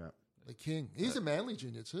 Yeah. The king. He's a Manly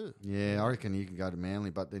junior too. Yeah, I reckon you can go to Manly,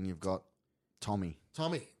 but then you've got Tommy.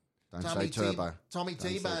 Tommy. Don't Tommy say Turbo. Tommy Don't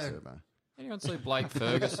say T-Bone. Turbo. Anyone see Blake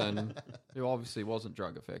Ferguson, who obviously wasn't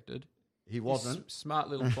drug affected? He wasn't. Smart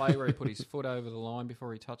little play where he put his foot over the line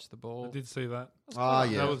before he touched the I ball. did see that. Oh,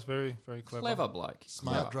 yeah. That was very, very clever. Clever bloke.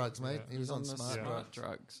 Smart Clever. drugs, mate. Yeah. He was on the smart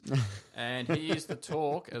drugs. drugs. And he is the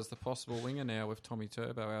talk as the possible winger now with Tommy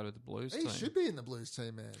Turbo out of the Blues He team. should be in the Blues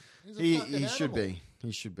team, man. He's a He fucking should animal. be.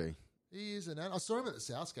 He should be. He is an animal. I saw him at the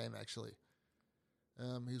South game, actually.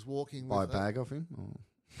 He's walking Buy a with bag off him?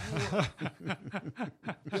 Or?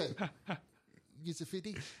 Yeah. Gets a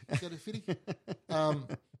fitty. Got a fitty.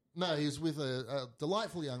 No, he's with a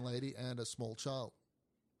delightful young lady and a small child.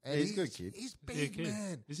 And He's a good kid. He's Yeah, big, kid.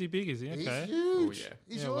 man. Is he big? Is he? He's Okay. huge. Oh, yeah.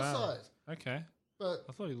 He's Yeah, your wow. size. Okay. But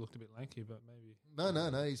I thought he looked a bit lanky, but maybe.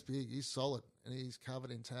 no, he's big. He's solid. And he's covered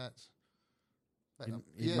in tats. But,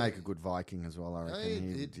 He'd make a good Viking as well, I reckon.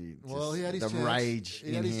 He had his the chance. rage He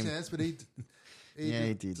in had his him. chance, but he He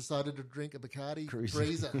did. decided to drink a Bacardi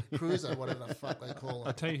Cruiser. Cruiser, whatever the fuck they call I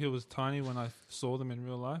it. tell you who was tiny when I saw them in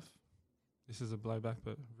real life. This is a blowback,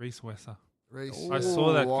 but Reese Wesser. Reese. I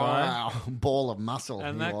saw that guy. Wow. Ball of muscle.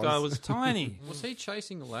 And he that guy was tiny. Was he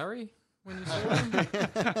chasing Larry when you saw him?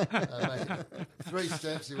 Mate, 3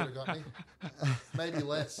 steps he would have got me. Maybe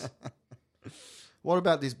less. What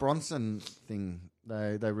about this Bronson thing?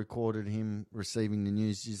 They recorded him receiving the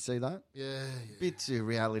news. Did you see that? Yeah. Bit too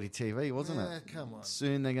reality TV, wasn't Yeah, it? come on.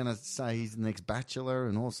 Soon they're going to say he's the next Bachelor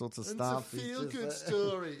and all sorts of stuff. It's a It's feel-good just-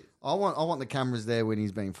 story. I want the cameras there when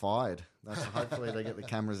he's being fired. Hopefully they get the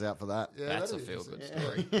cameras out for that. Yeah, That's a that'd be feel-good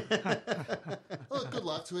interesting. story. Well, good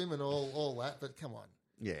luck to him and all that, but come on.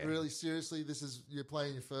 Yeah. Really, seriously, you're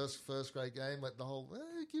playing your first grade game. Let the whole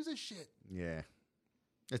who gives a shit. Yeah.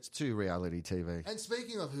 It's too reality TV. And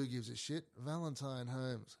speaking of who gives a shit, Valentine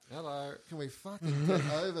Holmes. Hello. Can we fucking get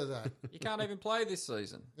over that? You can't even play this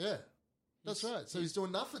season. Yeah, that's right. So he's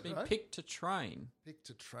doing nothing, Been right? picked to train Picked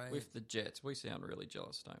to train. with the Jets. We sound really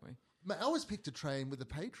jealous, don't we? Mate, I was picked to train with the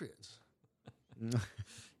Patriots, the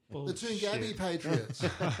Bullshit. Toongabbie Patriots.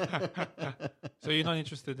 So you're not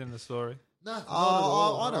interested in the story? No, not at Oh,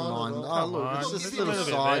 all. I don't not mind. at all. Oh, look, Come it's on, just give a me a little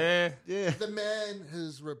little side. there. Yeah. The man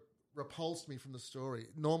has repulsed me from the story.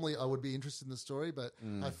 Normally, I would be interested in the story, but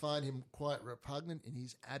I find him quite repugnant in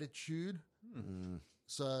his attitude.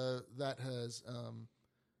 So that has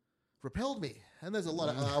repelled me. And there's a lot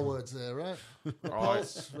of R words there, right?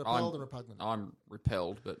 Repelled and repugnant. I'm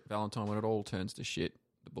repelled, but Valentine, when it all turns to shit,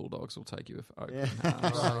 the Bulldogs will take you with open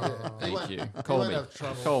arms. Oh, yeah. Thank you. He Call won't me. have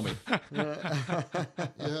trouble. Call me. You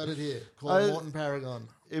heard it here. Call Morton Paragon.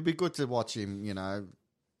 It'd be good to watch him,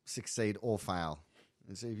 succeed or fail.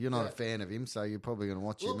 And see, if you're not a fan of him, so you're probably going to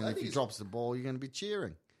watch Look, him. I And if think he he's- drops the ball, you're going to be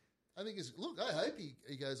cheering. I think I hope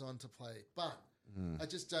he goes on to play, but I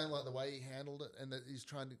just don't like the way he handled it, and that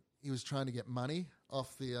he was trying to get money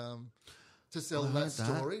off the to sell that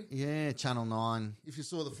story. Yeah, Channel 9. If you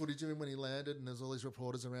saw the footage of him when he landed, and there's all these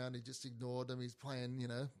reporters around, he just ignored them. He's playing,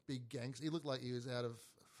 big gangs. He looked like he was out of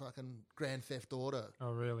fucking Grand Theft Auto.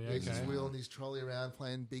 Oh, really? He's just Okay. wheeling his trolley around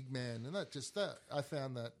playing big man, and that I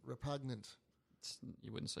found that repugnant.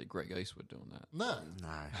 You wouldn't see Greg Eastwood doing that. No,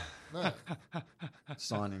 No. no.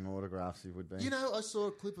 Signing autographs, he would be. I saw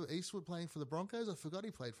a clip of Eastwood playing for the Broncos. I forgot he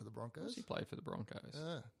played for the Broncos. He played for the Broncos.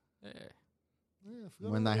 Yeah, Yeah. I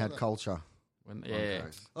forgot when all they about had that. culture. Yeah.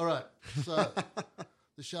 Broncos. All right, so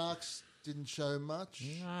the Sharks didn't show much.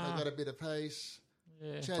 Nah. They got a bit of pace.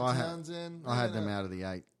 Yeah. Chad I had- Townsend. I had them out of the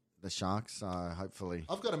 8, the Sharks, so hopefully.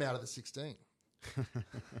 I've got them out of the 16.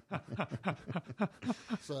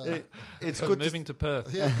 So It's So good moving to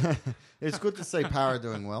Perth. yeah, It's good to see Para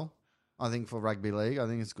doing well. I think for rugby league, I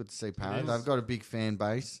think it's good to see Para. is. They've got a big fan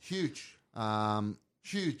base, huge,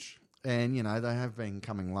 huge. and they have been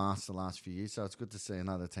coming last the last few years. So it's good to see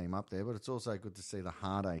another team up there. But it's also good to see the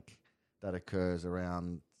heartache that occurs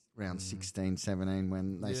around 16, 17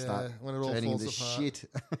 when they Yeah, start when it all turning falls into apart.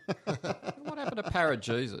 shit. What happened to Para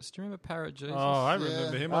Jesus? Do you remember Para Jesus? Oh, I Yeah.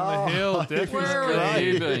 remember him on the hill. Definitely. Where have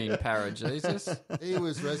you been, Para Jesus? He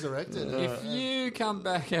was resurrected. If you come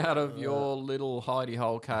back out of your little hidey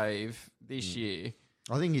hole cave this year,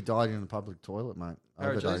 I think he died in a public toilet, mate.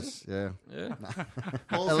 Para Overdose. Jesus? Yeah. yeah,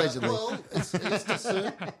 Also, Allegedly. well, it's Easter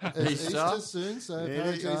soon. It's Easter. Easter soon, so Yeah,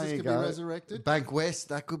 Para Jesus there you could go. be resurrected. Bank West,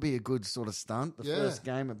 that could be a good sort of stunt. The Yeah. first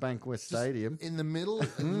game at Bank West Stadium. In the middle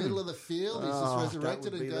of the field, he's Oh, just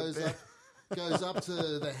resurrected that would and be the goes up to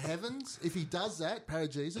the heavens. If he does that, Para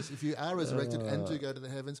Jesus, if you are resurrected and do go to the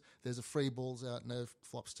heavens, there's a free balls out, no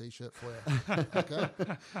flops t-shirt for you. Okay?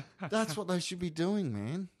 That's what they should be doing,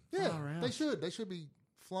 man. Yeah, Far out. they should. They should be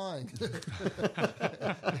flying in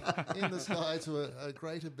the sky to a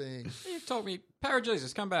greater being. you told me, Para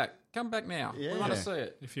Jesus, come back now. We want to Yeah. see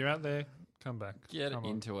it. If you're out there, come back. Get Come on.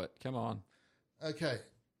 into it. Come on. Okay,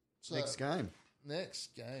 so Next game.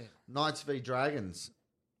 next game. Knights v Dragons.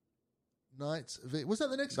 Knights. Was that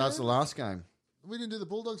the next That's the game? last game. We didn't do the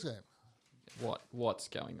Bulldogs game. What's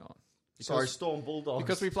going on? Sorry, Storm Bulldogs.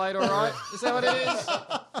 Because we played all right? Is that what it is?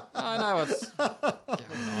 I know what's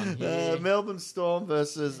going on here. Melbourne Storm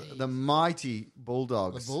versus the mighty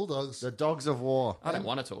Bulldogs. The Bulldogs. The Dogs of War. I don't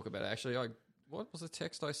want to talk about it, actually. What was the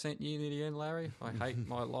text I sent you near the end, Larry? I hate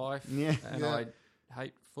my life Yeah. and I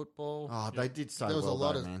hate football. Oh, they did so There was well, a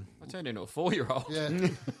lot though, of- man. I turned into a 4-year-old. Yeah,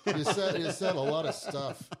 you said a lot of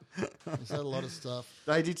stuff. You said a lot of stuff.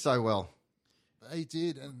 They did so well. They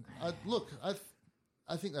did, and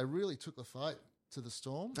I think they really took the fight to the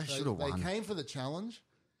Storm. They should have won. They came for the challenge.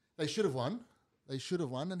 They should have won.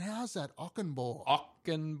 And how's that Ockenball?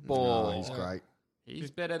 Ockenball. Oh, he's great.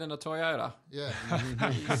 He's better than a Toyota. Yeah,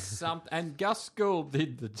 He's and Gus Gould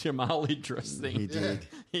did the Jamal Idris thing. He did.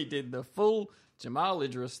 He did the full Jamal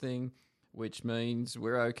Idris thing, which means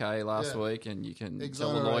we're okay last Yeah. week and you can tell the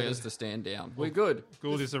Exonerated. lawyers to stand down. We're good.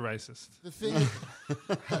 Gould is a racist. the thing.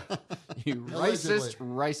 You Allegedly.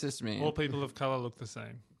 racist man. All people of colour look the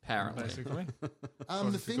same, Apparently. basically. The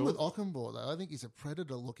According to thing with Gould. Ockenball, though, I think he's a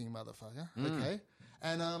predator-looking motherfucker. Mm. Okay,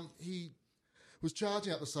 and he was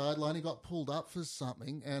charging up the sideline. He got pulled up for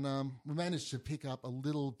something, and we managed to pick up a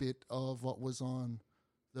little bit of what was on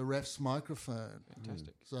the ref's microphone.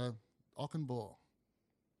 Fantastic. So Ockenball.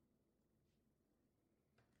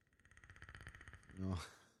 Oh.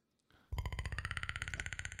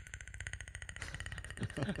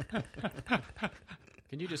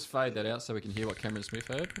 Can you just fade that out so we can hear what Cameron Smith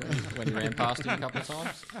heard when he ran past him a couple of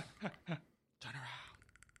times? Turn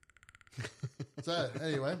around. So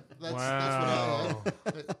anyway, that's Wow. what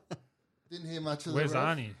I heard. Didn't hear much of Where's the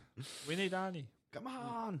ref. Arnie? We need Arnie. Come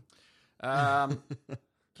on.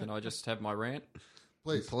 Can I just have my rant?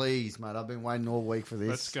 Please. Please, mate. I've been waiting all week for this.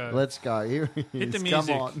 Let's go. Let's go. Here it is. the Come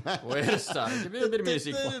music. on. Where to start? Give me a bit of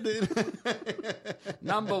music.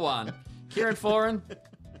 Number one, Kieran Foran,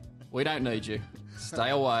 we don't need you. Stay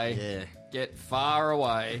away. Yeah. Get far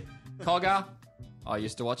away. Cogger, I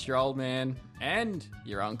used to watch your old man and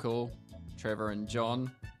your uncle, Trevor and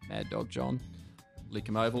John, Mad Dog John,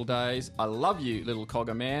 Lickham Oval days. I love you, little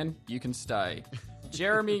Cogger man. You can stay.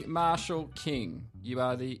 Jeremy Marshall King, you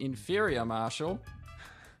are the inferior Marshall.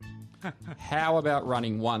 How about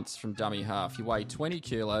running once from dummy half? You weigh 20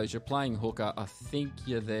 kilos, you're playing hooker. I think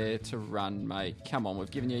you're there to run, mate. Come on, we've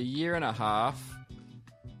given you a year and a half.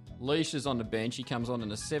 Leash is on the bench. He comes on in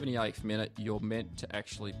the 78th minute. You're meant to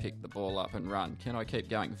actually pick the ball up and run. Can I keep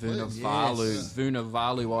going? Vunivalu. Yes.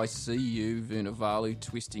 Vunivalu, I see you. Vunivalu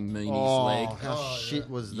twisting Meany's Oh, leg. how shit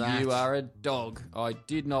was that? You are a dog. I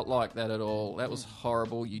did not like that at all. That was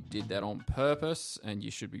horrible. You did that on purpose, and you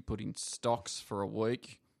should be put in stocks for a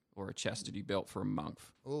week or a chastity belt for a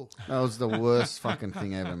month. Oh, That was the worst fucking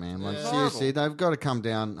thing ever, man. Like, Yeah. seriously, they've got to come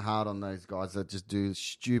down hard on those guys that just do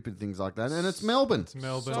stupid things like that. And it's Melbourne. It's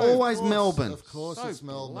Melbourne. It's always of course, Melbourne. Of course, So it's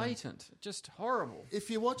Melbourne. blatant. Just horrible. If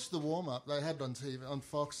you watch the warm up, they had on TV on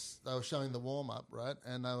Fox. They were showing the warm up, right?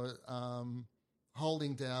 And they were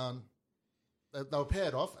holding down. They were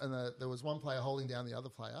paired off, and there was one player holding down the other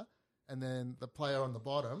player, and then the player on the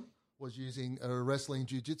bottom was using a wrestling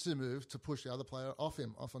jiu-jitsu move to push the other player off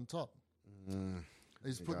on top.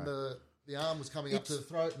 He's putting the arm was coming up to the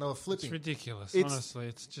throat, and they were It's flipping. ridiculous. It's- Honestly,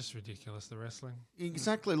 it's just ridiculous, the wrestling.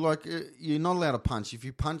 Exactly. Like, you're not allowed to punch. If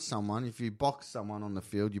you punch someone, if you box someone on the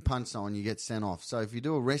field, you punch someone, you get sent off. So if you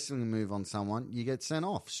do a wrestling move on someone, you get sent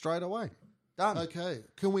off straight away. Done. Okay,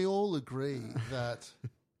 can we all agree that?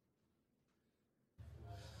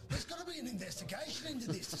 There's got to be an investigation into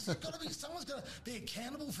this. There's got to be someone's got to be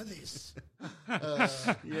accountable for this.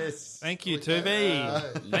 Yes. Thank you,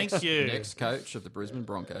 Tubi. Thank you. Next coach of the Brisbane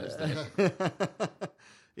Broncos. There.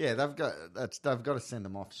 Yeah, they've got to send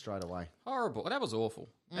them off straight away. Horrible. That was awful.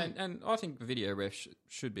 And I think the video ref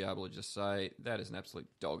should be able to just say that is an absolute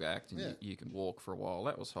dog act and Yeah. you can walk for a while.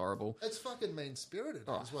 That was horrible. It's fucking mean-spirited,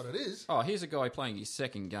 is what it is. Oh, here's a guy playing his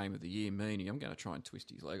second game of the year, Meany. I'm going to try and twist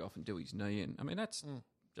his leg off and do his knee in. I mean, that's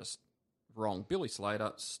just wrong. Billy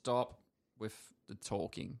Slater, stop with the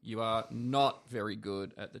talking. You are not very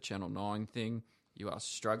good at the Channel 9 thing. You are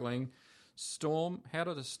struggling. Storm, how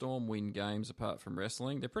did the Storm win games apart from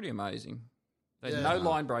wrestling? They're pretty amazing. They had no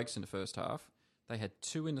line breaks in the first half. They had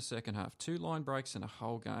 2 in the second half, 2 line breaks in a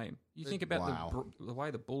whole game. You think about Wow. the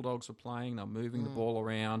way the Bulldogs were playing, they're moving the ball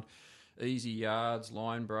around, easy yards,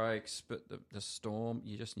 line breaks, but the Storm,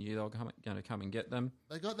 you just knew they were going to come and get them.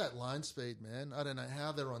 They got that line speed, man. I don't know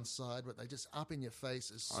how they're on side, but they just up in your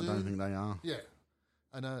face as I soon. don't think they are. Yeah,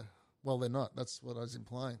 I know. Well, they're not. That's what I was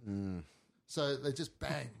implying. So they just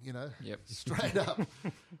bang, Yep. straight up,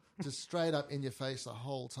 just straight up in your face the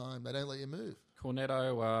whole time. They don't let you move.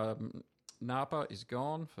 Cornetto, Napa is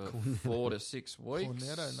gone for 4 to 6 weeks.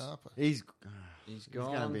 Cornetto Napa. He's He's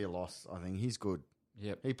going to gone. be a loss, I think. He's good.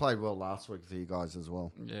 Yep. He played well last week for you guys as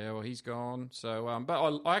well. Yeah, well, he's gone. So,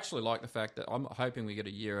 but I actually like the fact that I'm hoping we get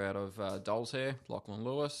a year out of Doleshair, Lachlan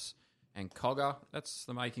Lewis, and Cogger. That's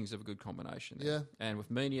the makings of a good combination there. Yeah. And with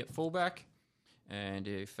Meany at fullback, and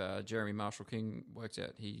if Jeremy Marshall-King works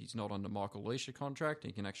out he's not on the Michael Leisha contract,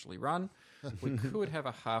 he can actually run, we could have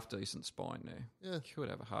a half-decent spine there. Yeah. Could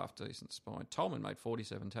have a half-decent spine. Tolman made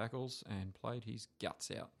 47 tackles and played his guts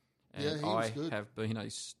out. And Yeah, he was I good. have been a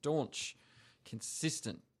staunch,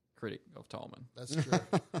 consistent critic of Tolman. That's true.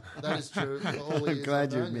 That is true. All I'm years glad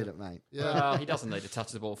I've you known admit it, mate. Yeah. Well, he doesn't need to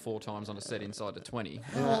touch the ball 4 times on a set inside the 20.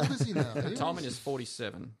 How old is he now? Tolman is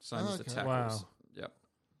 47, same as the Okay. tackles. Wow. Yep.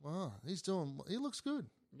 Wow, he looks good.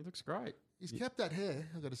 He looks great. He's kept that hair,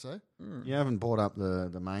 I've got to say. You haven't brought up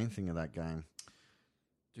the main thing of that game.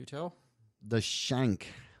 Do tell? The shank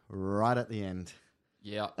right at the end.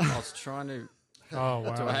 Yeah, I was trying to. Oh,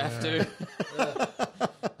 wow. Do I have yeah. to?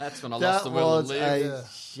 That's when I lost That the will was to live. a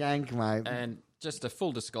shank, mate. And just a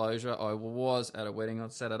full disclosure, I was at a wedding on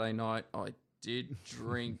Saturday night. I did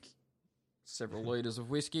drink several litres of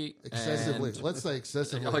whiskey. Excessively. and Let's say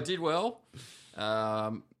excessively. I did well.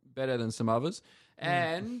 Better than some others.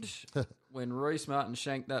 And when Reece Martin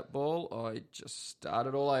shanked that ball, I just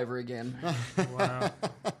started all over again. Wow.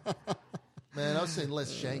 Man, I've seen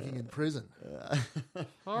less shanking in prison.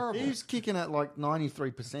 Horrible. He's kicking at like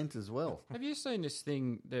 93% as well. Have you seen this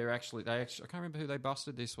thing? They actually, I can't remember who they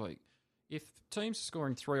busted this week. If teams are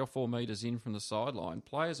scoring 3 or 4 metres in from the sideline,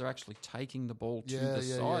 players are actually taking the ball to the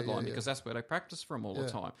sideline because that's where they practice from all the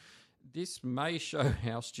time. This may show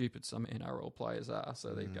how stupid some NRL players are.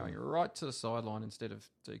 So they're going right to the sideline instead of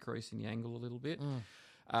decreasing the angle a little bit.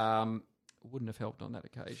 Wouldn't have helped on that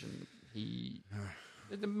occasion.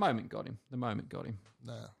 The moment got him.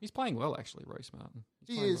 No, He's playing well, actually, Reece Martin.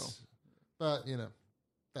 He's he playing is. But,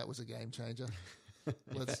 that was a game changer.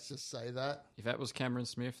 Let's just say that. If that was Cameron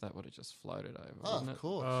Smith, that would have just floated over, Oh, wouldn't of it?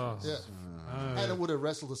 course. Oh. Yeah. And it would have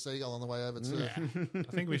wrestled a seagull on the way over too. I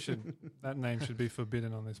think that name should be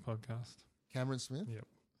forbidden on this podcast. Cameron Smith? Yep.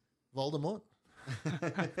 Voldemort?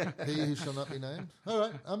 He who shall not be named? All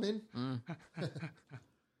right, I'm in.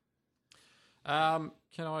 Can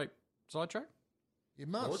I sidetrack? You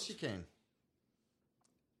Of course must. you can.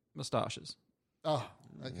 Moustaches. Oh,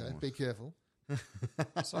 okay. Be careful.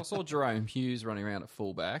 So I saw Jerome Hughes running around at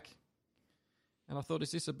fullback, and I thought,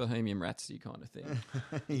 is this a Bohemian Rhapsody kind of thing?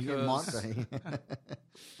 It might be.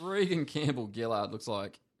 Regan Campbell-Gillard looks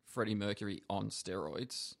like Freddie Mercury on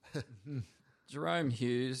steroids. Jerome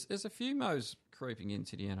Hughes, there's a few Mo's creeping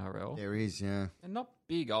into the NRL, There is, yeah. and not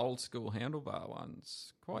big old school handlebar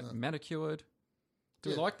ones, quite manicured. Do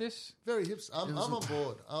we Yeah. like this? Very hips. I'm on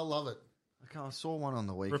board. I love it. Okay, I saw one on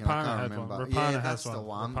the weekend. Rapana I can't had remember. one. Yeah, Rapana that's has the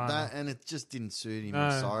one. one. Rapana. And it just didn't suit him. No,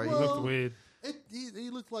 I'm sorry. he looked weird. He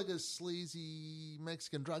looked like a sleazy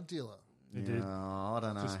Mexican drug dealer. He did. I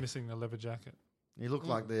don't know. Just missing the leather jacket. He looked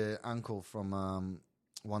like the uncle from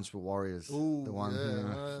Once Were Warriors. Ooh, the one,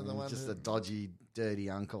 yeah, the one just who- a dodgy, dirty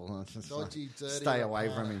uncle. Just Dodgy, dirty. Stay away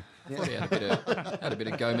from him. I thought he had a bit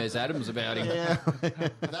of Gomez Adams about him. Yeah.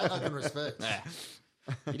 That I can respect. Nah.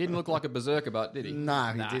 He didn't look like a berserker, but did he?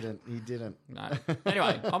 No, Nah. he didn't. He didn't. No.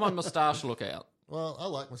 Anyway, I'm on moustache lookout. Well, I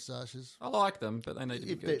like moustaches. I like them, but they need to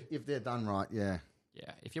be good. If they're done right, yeah.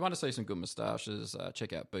 Yeah, if you want to see some good moustaches,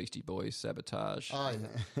 check out Beastie Boys Sabotage. Oh,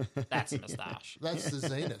 yeah. That's a moustache. That's the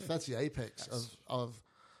zenith. That's the apex of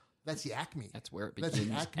that's the acme. That's where it That's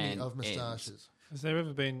begins the acme and of ends. moustaches. Has there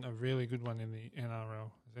ever been a really good one in the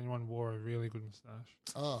NRL? Has anyone wore a really good moustache?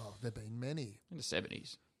 Oh, there've been many. In the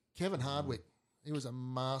 70s. Kevin Hardwick, he was a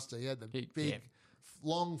master. He had the He- big, yeah.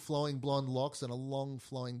 long flowing blonde locks and a long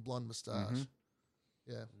flowing blonde moustache.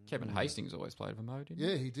 Yeah, Kevin Hastings always played for Mo, didn't he?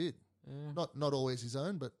 yeah, he did. Not always his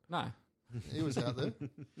own, but No. he was out there.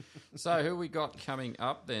 So who we got coming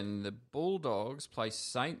up then? The Bulldogs play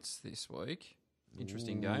Saints this week.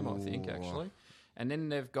 Interesting game, I think, actually. And then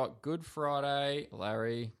they've got Good Friday,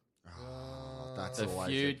 Larry. That's The always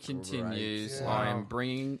feud a great continues. game.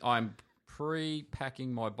 I'm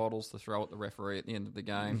pre-packing my bottles to throw at the referee at the end of the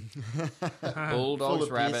game. Bulldogs,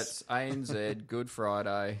 of Rabbits, ANZ, Good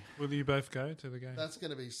Friday. Will you both go to the game? That's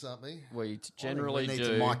going to be something. We generally we need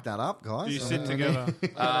do. to mic that up, guys. Do you sit together?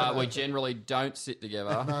 We generally don't sit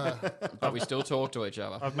together, but we still talk to each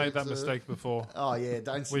other. I've made that mistake before. Oh yeah,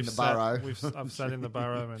 don't sit in the sat, burrow. I've sat in the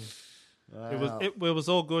burrow, and it was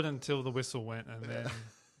all good until the whistle went, and then,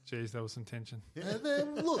 geez, there was some tension. And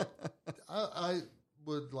then, look, I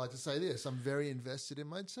would like to say this. I'm very invested in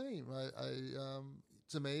my team.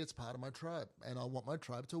 To me, it's part of my tribe, and I want my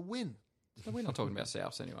tribe to win. So we're not talking about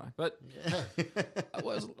Souths anyway. But I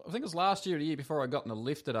think it was last year or the year before I got in a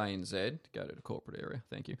lift at ANZ to go to the corporate area.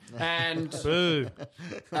 Thank you. And Boo.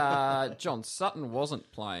 John Sutton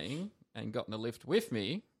wasn't playing and got in a lift with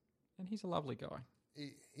me, and he's a lovely guy.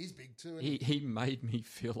 He's big too. Isn't He made me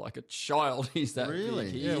feel like a child. He's that Really?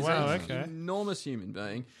 big. He Yeah, is wow, an okay. enormous human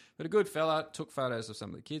being, but a good fella. Took photos of some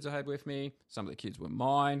of the kids I had with me. Some of the kids were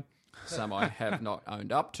mine. Some I have not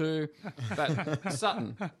owned up to. But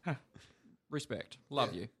Sutton, respect,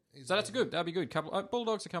 love you. So that's good. That'll be good.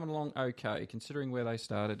 Bulldogs are coming along okay, considering where they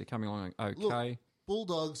started. They're coming along okay. Look,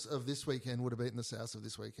 Bulldogs of this weekend would have beaten the Souths of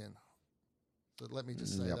this weekend. So let me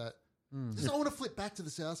just say that. Just I want to flip back to the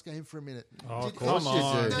Souths game for a minute. Oh, Did- come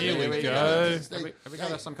on. No, Here no, we no, go. no, Have we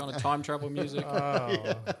got some kind of time travel music?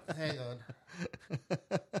 Oh. Hang on.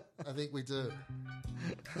 I think we do.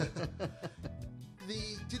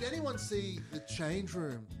 Did anyone see the change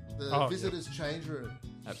room? The Oh, visitors' change room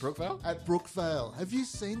At Brookvale? at Brookvale. Have you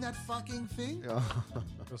seen that fucking thing?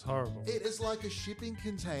 It was horrible. It is like a shipping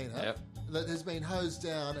container Yep. that has been hosed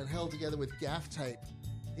down and held together with gaff tape.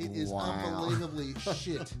 It is Wow. unbelievably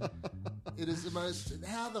shit. It is the most...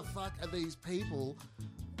 How the fuck are these people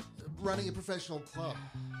running a professional club?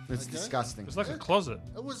 It's Okay. disgusting. It was like a closet.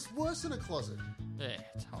 It was worse than a closet. Yeah,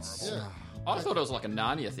 it's horrible. Yeah. I thought it was like a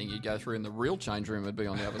Narnia thing you'd go through and the real change room would be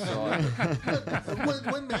on the other side.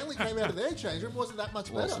 when Manly came out of their change room, it wasn't that much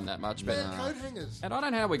better. Wasn't that much They better. had coat hangers. And I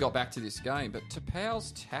don't know how we got back to this game, but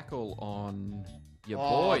Tapau's tackle on your Oh,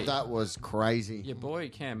 boy, that was crazy. your boy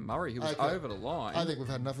Cam Murray, who was Okay. over the line. I think we've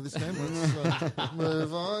had enough of this game. Let's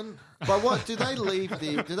move on. But what do they leave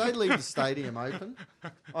the stadium open?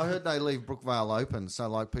 I heard they leave Brookvale open, so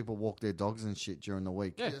like people walk their dogs and shit during the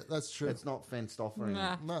week. Yeah. Yeah, that's true. It's not fenced off or anything.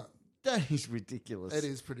 Nah. No, That is ridiculous. it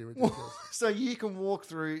is pretty ridiculous. So you can walk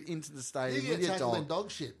through into the You stadium get with your tackled in dog.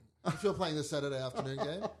 dog shit. If you're playing the Saturday afternoon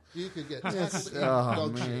game, you could get tackled in Oh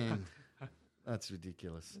dog shit. man, that's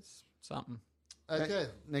ridiculous. Something. Okay,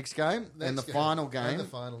 Next game and the next game. final And game. the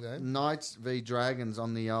final game. Knights v Dragons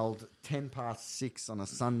on the old 6 on a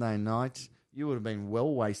Sunday night. You would have been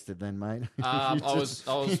well wasted then, mate. I was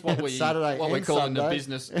what we Saturday what we and call in the Sunday.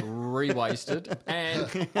 business re-wasted,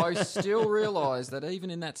 and I still realise that even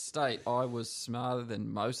in that state, I was smarter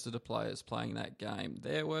than most of the players playing that game.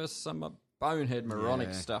 There was some bonehead moronic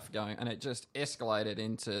Yeah. stuff going, and it just escalated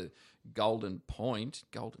into golden point,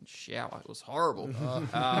 golden shower. It was horrible.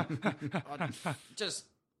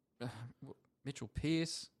 Mitchell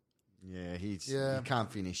Pearce. Yeah, he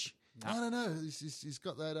can't finish. I don't know. He's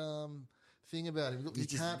got that thing about him. He He's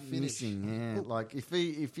just can't finish. missing. Yeah, like if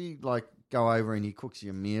he like go over and he cooks you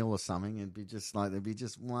a meal or something, it'd be just like there'd be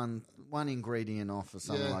just one ingredient off or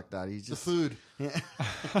something Yeah. like that. He's The just food.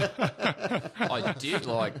 I did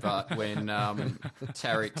like that when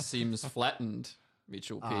Tarek Sims flattened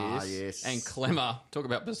Mitchell Pearce yes. and Clemmer. Talk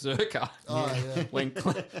about berserker. Oh, yeah.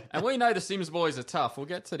 And we know the Sims boys are tough. We'll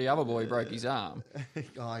get to the other boy who broke his arm.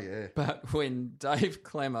 oh yeah. But when Dave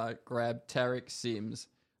Clemmer grabbed Tarek Sims,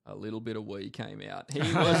 a little bit of wee came out. He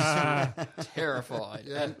was terrified.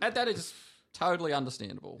 Yeah. And that is totally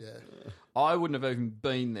understandable. Yeah. I wouldn't have even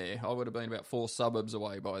been there. I would have been about 4 suburbs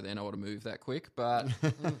away by then. I would have moved that quick. But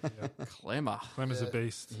Clemmer, Clemmer's a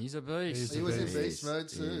beast. he's a beast. He's He was in Yes. beast mode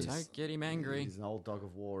too. Don't get him angry. He's an old dog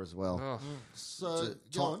of war as well. Oh, So,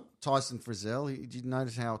 go on. Tyson Frizzell, did you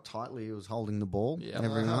notice how tightly he was holding the ball? Yeah.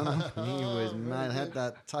 Everyone, he was mad. Had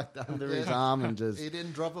that tucked under his arm and just He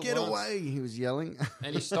didn't drop it get once. away. He was yelling.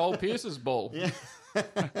 and he stole Pierce's ball.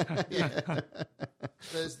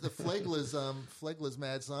 There's the Flegler's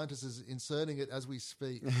mad scientist is inserting it as we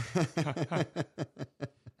speak.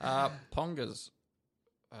 Ponga's,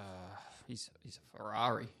 he's a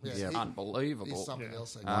Ferrari. He's Yeah, unbelievable. He's something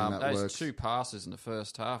else. I One that Those works. 2 passes in the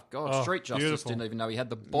first half. God, Oh, Street Justice beautiful. didn't even know he had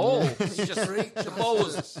the ball. The ball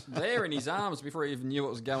was there in his arms before he even knew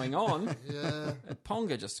what was going on. Yeah. And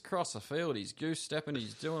Ponga just across the field. He's goose stepping.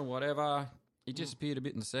 He's doing whatever. He disappeared a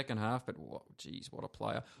bit in the second half, but what a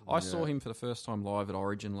player. I saw him for the first time live at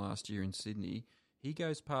Origin last year in Sydney. He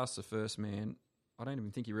goes past the first man. I don't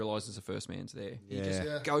even think he realises the first man's there. He just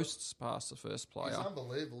Yeah. ghosts past the first player. He's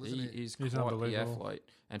unbelievable, isn't He he? is He's quite the unbelievable. athlete.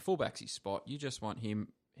 And fullback's his spot. You just want him.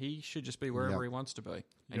 He should just be wherever he wants to be.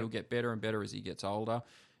 And he'll get better and better as he gets older.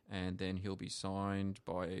 And then he'll be signed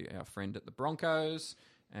by our friend at the Broncos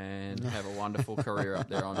and have a wonderful career up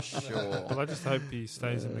there, I'm sure. Well, I just hope he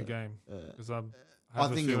stays in the game because I I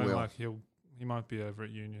have a think he feeling will. like he might be over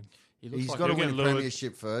at Union. He looks He's like got to he'll win get a lured.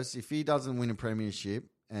 premiership first. If he doesn't win a premiership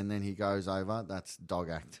and then he goes over, that's dog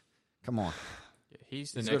act. Come on.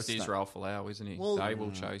 he's the He's next gotta stay. Israel Folau, isn't he? Well, they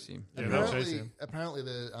will chase him. Yeah, they'll chase him. Apparently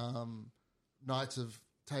the Knights have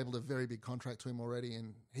tabled a very big contract to him already,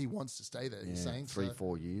 and he wants to stay there. He's saying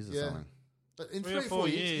 3-4 years or Yeah. something. But in 3 3 or or 4 4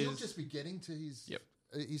 years, he'll years. just be getting to his Yep.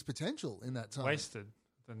 his potential in that time. Wasted.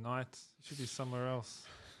 The night should be somewhere else.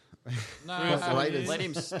 No, 3 or 4 let years.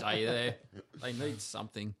 him stay there. They need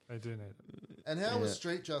something. They do need it. And how was Yeah.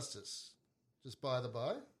 Street Justice? Just by the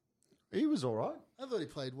by, He was all right. I thought he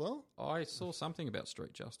played well. I saw something about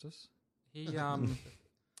Street Justice. He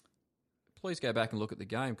please go back and look at the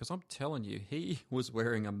game, because I'm telling you, he was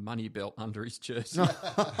wearing a money belt under his jersey.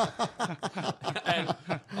 And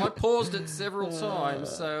I paused it several times.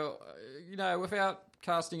 So, without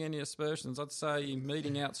casting any aspersions, I'd say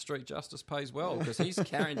meeting out Street Justice pays well, because he's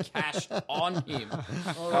carrying cash on him.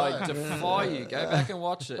 I defy you. Go back and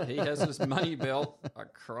watch it. He has his money belt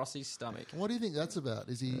across his stomach. What do you think that's about?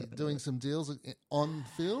 Is he doing some deals on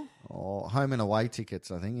field? Oh, home and away tickets,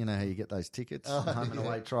 I think. You know how you get those tickets? Home and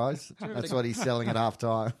away tries. That's what he's selling at half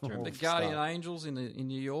time. The Guardian Angels in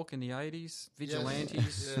New York in the 80s,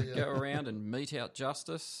 vigilantes go around and mete out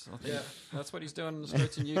justice. I think that's what he's doing in the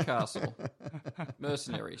streets of Newcastle.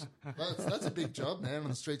 Mercenaries. That's a big job, man, on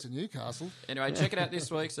the streets of Newcastle. Anyway, check it out this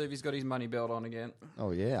week, see if he's got his money belt on again.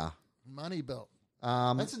 Oh, yeah. Money belt.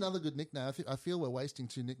 That's another good nickname. I feel we're wasting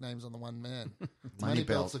 2 nicknames on the one man. Money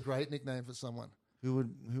belt's a great nickname for someone. Who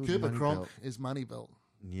would Cooper Money Cronk Belt? is Money Belt.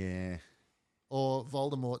 Yeah. Or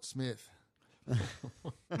Voldemort Smith.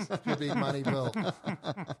 Could be Money Belt.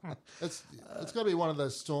 It's got to be one of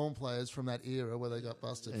those Storm players from that era where they got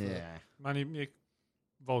busted. Yeah.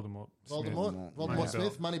 Voldemort. Voldemort Money Smith,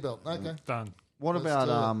 Belt. Money Belt. Okay. Done. What Let's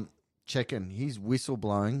about do Checken? His whistle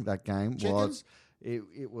blowing that game was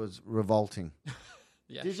it was revolting.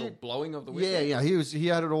 The actual blowing of the whistle. Yeah. He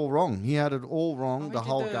had it all wrong. He had it all wrong Oh, he the did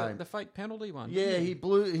whole game. The fake penalty one. Yeah, didn't he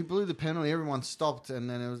blew the penalty. Everyone stopped, and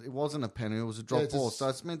then it wasn't a penalty. It was a drop just- ball. So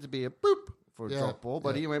it's meant to be a boop for a drop ball,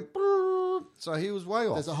 but he went boop. So he was way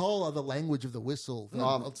off. There's a whole other language of the whistle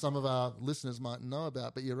that some of our listeners might know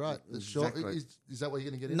about, but you're right. The short, Exactly. is that what you're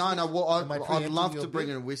going to get No, into? well, Am I I'd preempting love your to bring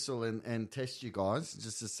bit? in a whistle and test you guys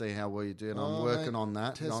just to see how well you do. And I'm Oh, working mate, on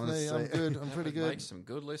that. Test honestly. me. I'm good. I'm pretty good. Makes some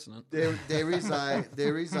good listening. There is a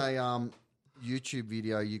YouTube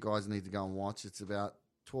video you guys need to go and watch. It's about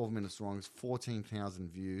 12 minutes long. It's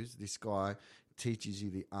 14,000 views. This guy teaches you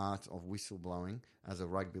the art of whistleblowing as a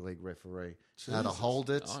rugby league referee. How to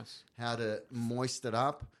hold it, Nice. how to moist it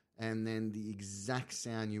up, and then the exact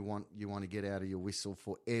sound you want to get out of your whistle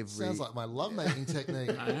for every Sounds like my lovemaking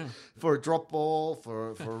technique. for a drop ball,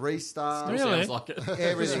 for a restart. Still Really? sounds like it.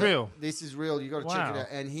 Everything. This real? This is real. You got to check Wow. it out.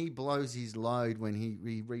 And he blows his load when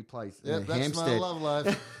he replays Yep, that's my Hampstead. love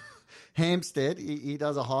life. Hampstead, he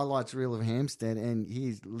does a highlights reel of Hampstead, and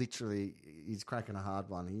he's cracking a hard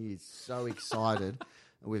one. He is so excited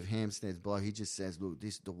with Hampstead's blow. He just says, "Look,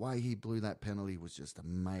 the way he blew that penalty was just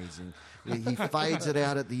amazing." He fades it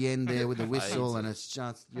out at the end there with the whistle, and it's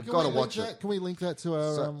just you've got to watch it. Can we link that to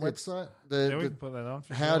our So it's website? Yeah, we can put that on.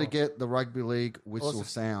 For How to sure. get the rugby league whistle Awesome.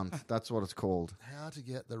 sound. That's what it's called. How to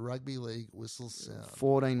get the rugby league whistle sound.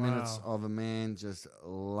 14 minutes Wow. of a man just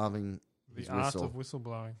loving the his art whistle. of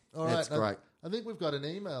whistleblowing. All That's right, great. I think we've got an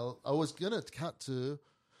email. I was going to cut to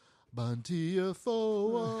Bunty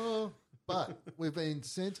Foa, but we've been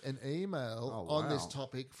sent an email Oh, on this wow.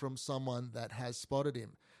 topic from someone that has spotted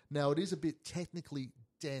him. Now, it is a bit technically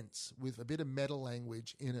dense with a bit of meta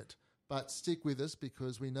language in it, but stick with us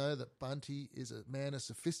because we know that Bunty is a man of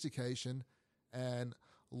sophistication and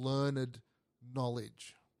learned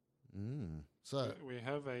knowledge. Mm. So, We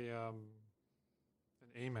have an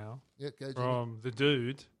email yeah, go Jimmy. from the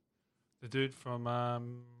dude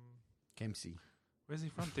from Kempsey. where's he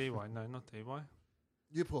from? DY? No, not DY.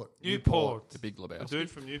 Newport. Newport. The Big The Lebowski.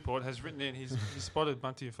 dude from Newport has written in. He spotted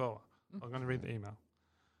Bunty Afoa. I'm going to read the email.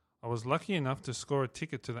 I was lucky enough to score a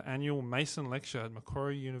ticket to the annual Mason lecture at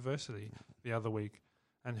Macquarie University the other week,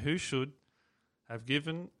 and who should have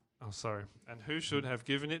given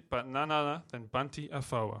it but none other than Bunty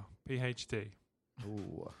Afoa, PhD.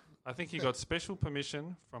 Ooh. I think he got special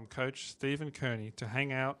permission from coach Stephen Kearney to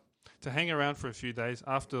hang around for a few days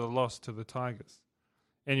after the loss to the Tigers.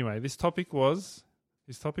 Anyway, his topic was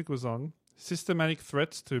on systematic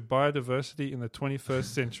threats to biodiversity in the 21st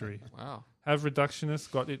century. Wow. Have reductionists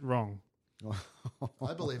got it wrong?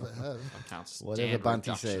 I believe I have. I can't stand Whatever Bunty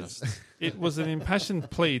reductionists. says. It was an impassioned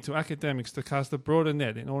plea to academics to cast a broader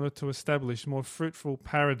net in order to establish more fruitful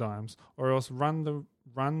paradigms, or else run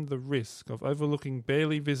the risk of overlooking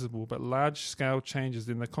barely visible but large-scale changes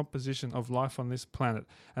in the composition of life on this planet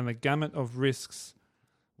and the gamut of risks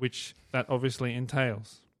which that obviously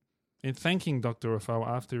entails. In thanking Dr. Afoa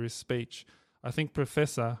after his speech, I think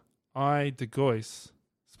Professor I. de Gois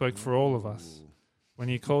spoke for all of us when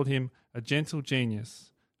he called him a gentle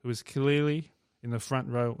genius who is clearly in the front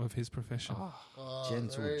row of his profession. Oh,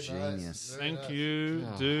 Gentle very genius. Nice. Very Thank nice. you,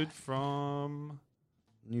 Oh. dude from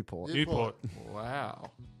Newport. Newport.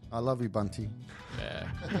 Wow. I love you, Bunty. Yeah.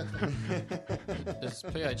 Does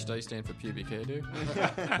PhD stand for pubic hairdo?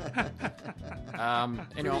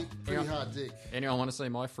 Anyone, Pretty hard dick. anyone want to see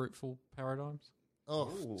my fruitful paradigms?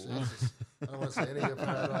 Oh, Jesus. I don't want to say any of your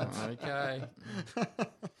paradigms. Okay.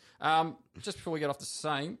 Just before we get off the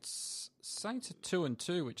Saints are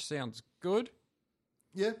 2-2, which sounds good.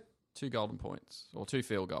 Yeah. 2 golden points, or 2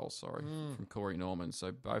 field goals, sorry, from Corey Norman.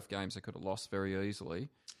 So both games they could have lost very easily.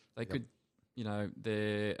 They could,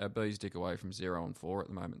 they're a bee's dick away from 0-4 at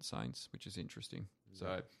the moment, Saints, which is interesting.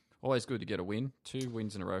 So always good to get a win. 2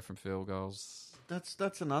 wins in a row from field goals.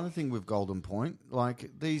 That's another thing with Golden Point.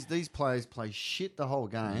 Like these players play shit the whole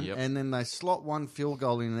game, Yep. and then they slot 1 field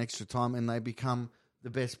goal in extra time, and they become the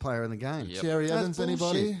best player in the game. Yep. Cherry That's Evans,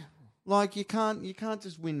 bullshit. anybody? Like you can't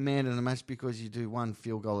just win man in a match because you do 1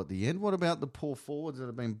 field goal at the end. What about the poor forwards that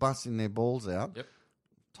have been busting their balls out? Yep.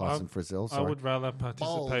 Tyson Frizzell, I sorry. would rather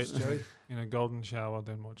participate Balls, Jerry. in a golden shower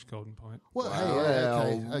than watch Golden Point. Well, Wow.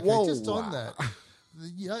 hey, okay. Whoa. Just on that.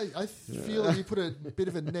 Yeah, I feel that you put a bit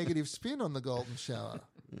of a negative spin on the golden shower.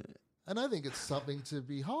 And I think it's something to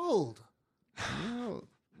behold. Well,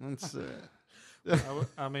 that's,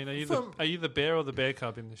 I mean, From- are you the bear or the bear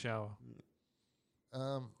cub in the shower?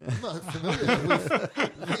 I'm not familiar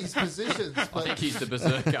with these positions, I but, think he's the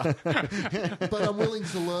berserker. but I'm willing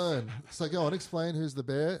to learn. So go on, explain who's the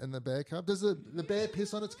bear and the bear cub. Does the bear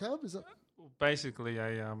piss on its cub? Is it? Basically,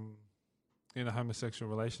 in a homosexual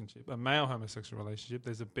relationship, a male homosexual relationship,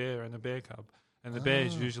 there's a bear and a bear cub, and the bear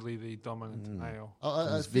is usually the dominant male.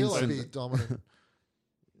 I It's feel I'd be Vincent. dominant.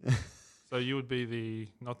 So you would be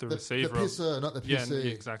not the The receiver. pisser, not the yeah, pissee.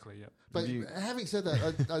 exactly. Yeah. But having said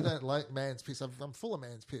that, I don't like man's piss. I'm full of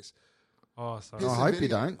man's piss. Oh, sorry. Piss I and hope you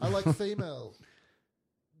vinegar. don't. I like female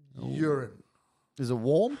urine. is it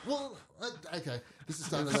warm? Well, okay. This is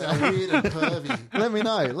starting to sound weird and pervy. Let me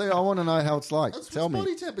know. I want to know how it's like. That's Tell me.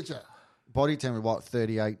 body temperature. Body temperature, what,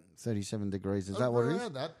 38, 37 degrees? Is that what it is?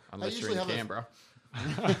 Around that. Unless you're in Canberra.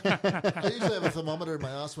 I usually have a thermometer in my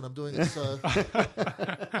ass when I'm doing it, so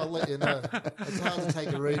I'll let you know. It's hard to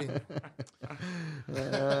take a reading.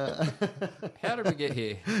 How did we get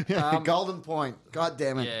here? Golden Point. God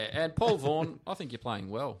damn it. Yeah, and Paul Vaughan, I think you're playing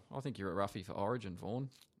well. I think you're a roughie for Origin, Vaughan.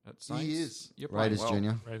 At Saints. He is. You're playing Raiders well.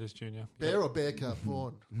 Junior. Raiders Junior. Bear or bear cub,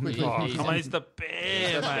 Vaughan? Quickly. Oh, He's come on, he's the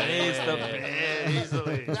bear, mate. He's the bear,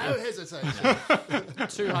 easily. No hesitation.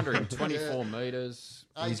 224 metres.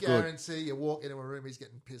 I He's good. guarantee you walk into a room, he's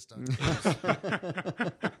getting pissed on.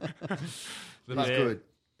 The That's bear. good.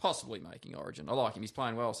 Possibly making Origin. I like him. He's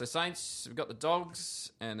playing well. So Saints, we've got the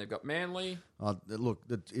Dogs and they've got Manly. Look,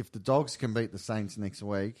 if the Dogs can beat the Saints next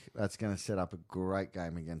week, that's going to set up a great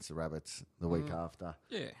game against the Rabbits the week after.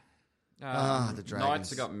 Yeah. The Dragons. Knights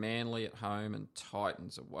have got Manly at home and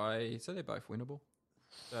Titans away. So they're both winnable.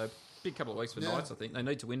 So big couple of weeks for Yeah. Knights, I think. They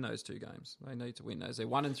need to win those 2 games. They need to win those. They're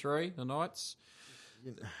 1-3, the Knights.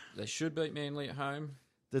 They should beat Manly at home.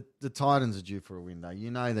 The Titans are due for a win, though. You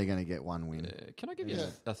know they're going to get 1 win. Can I give you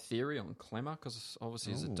a theory on Clemmer? Because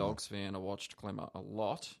obviously, as a Dogs fan, I watched Clemmer a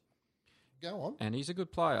lot, Go on. and he's a good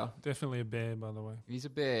player. Definitely a bear, by the way. He's a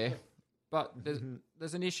bear, but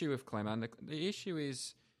there's an issue with Clemmer, and the issue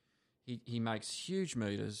is he makes huge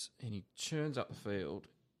meters and he churns up the field,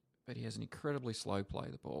 but he has an incredibly slow play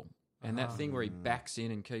of the ball. And that thing where he backs in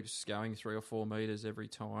and keeps going 3 or 4 meters every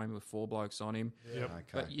time with 4 blokes on him. Yep. Okay.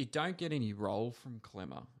 But you don't get any roll from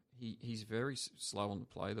Clemmer. He's very slow on the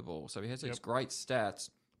play of the ball. So he has these great stats,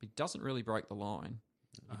 but he doesn't really break the line.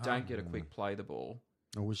 You don't get a quick play the ball.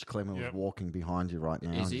 I wish Clement was Yep. walking behind you right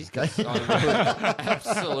now. Is he? Just go- I would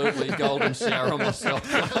absolutely golden shower on myself.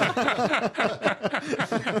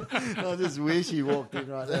 I just wish he walked in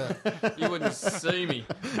right now. You wouldn't see me.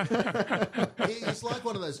 He's like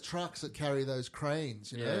one of those trucks that carry those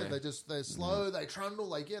cranes, you know? Yeah. They're slow, they trundle,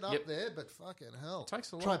 they get up Yep. there, but fucking hell.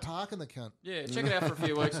 Takes a lot. Try parking the cunt. Yeah, check it out for a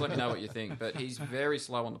few weeks. Let me know what you think. But he's very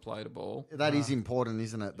slow on the play of the ball. That is important,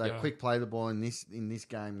 isn't it? They Yeah. quick play the ball in this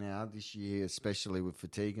game now, this year, especially with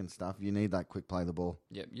fatigue and stuff. You need that quick play the ball.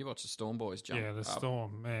 Yeah, you watch the Storm boys jump. Yeah, the up.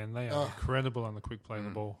 Storm, man, they are incredible on the quick play of the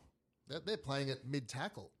ball. They're playing it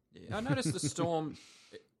mid-tackle. Yeah, I noticed the Storm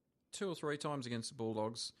 2 or 3 times against the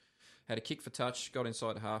Bulldogs had a kick for touch, got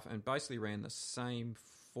inside half, and basically ran the same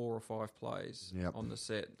 4 or 5 plays Yep. on the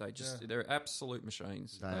set. They're absolute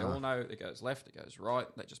machines. They They are. all know it goes left, it goes right.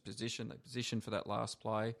 They just position for that last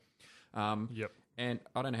play. Yep. And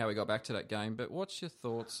I don't know how we got back to that game, but what's your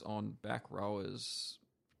thoughts on back rowers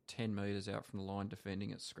 10 metres out from the line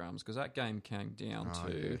defending at scrums? Because that game came down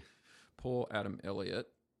to poor Adam Elliott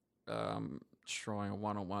trying a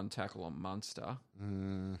one-on-one tackle on Munster.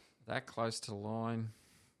 That close to the line.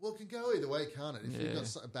 Well, it can go either way, can't it? If Yeah.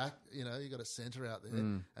 you've got a back, you know, you've got a centre out there,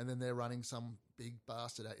 and then they're running some big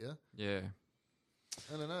bastard at you. Yeah.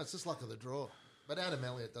 I don't know. It's just luck of the draw. But Adam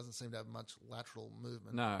Elliott doesn't seem to have much lateral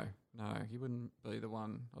movement. No, he wouldn't be the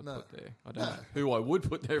one I'd No. put there. I don't know who I would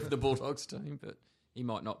put there for the Bulldogs team, but he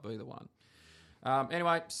might not be the one.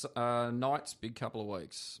 Anyway, Knights, big couple of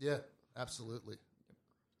weeks. Yeah, absolutely.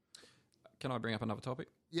 Can I bring up another topic?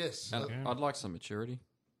 Yes. And I'd like some maturity,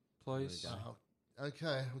 please.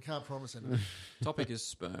 Okay, we can't promise anything. Topic is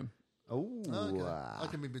sperm. Oh, Okay. I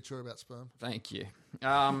can be mature about sperm. Thank you.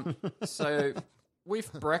 So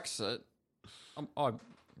with Brexit, I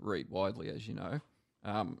read widely, as you know,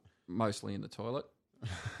 mostly in the toilet.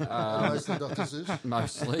 Mostly Dr. Seuss.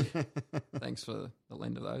 Mostly. Thanks for the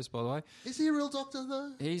lend of those, by the way. Is he a real doctor,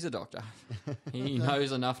 though? He's a doctor. He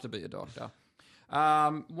knows enough to be a doctor.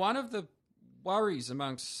 One of the worries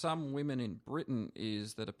amongst some women in Britain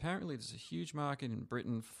is that apparently there's a huge market in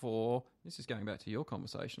Britain for, this is going back to your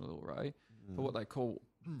conversation a little, Ray, for what they call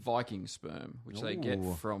Viking sperm, which they get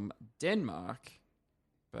from Denmark.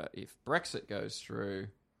 But if Brexit goes through,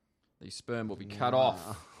 the sperm will be cut off,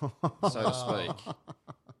 so to speak,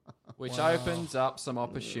 which opens up some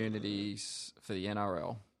opportunities for the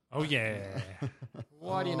NRL. Oh, yeah.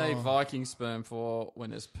 Why do you need Viking sperm for when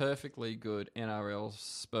there's perfectly good NRL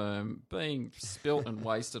sperm being spilt and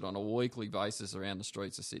wasted on a weekly basis around the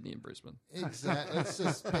streets of Sydney and Brisbane? Exactly. It's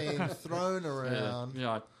just being thrown around.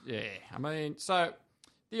 Yeah. I mean, so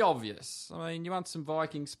the obvious. I mean, you want some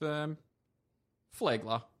Viking sperm?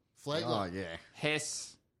 Flegler. Flagler. Oh, yeah.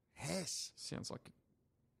 Hess. Hess. Sounds like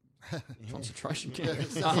a concentration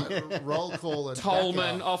camp. Roll call and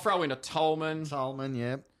Tolman. back I'll throw in a Tolman. Tolman,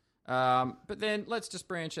 yeah. But then let's just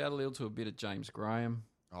branch out a little to a bit of James Graham.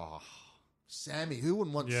 Oh, Sammy. Who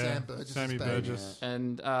wouldn't want Yeah, Sam Burgess? Sammy Burgess.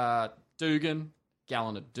 And Dugan.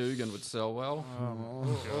 Gallon of Dugan would sell well.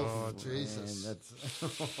 Oh, Jesus. man,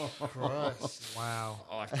 that's Christ. Wow.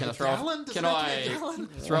 Oh, can I Gallon? Does can that I get gallon?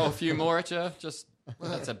 throw a few more at you? Just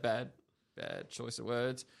that's a bad choice of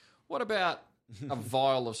words. What about a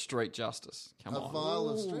vial of street justice? Come A on. vial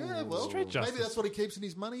of street. Yeah, well, Street justice. maybe that's what he keeps in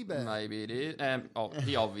his money bag. Maybe it is.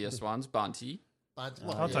 The obvious ones, Bunty. But,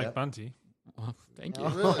 I'll take Bunty. Oh, thank you.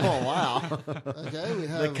 Really? oh wow. Okay, we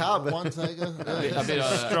have cub. one taker. A bit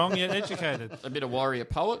of Strong yet educated. a bit of warrior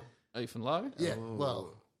poet, Ethan Lowe. Yeah,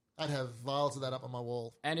 well, I'd have vials of that up on my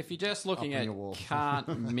wall. And if you're just looking Up on at your wall.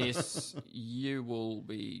 can't miss, you will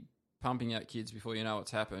be pumping out kids before you know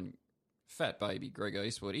what's happened. Fat baby Greg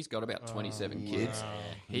Eastwood. He's got about 27 kids.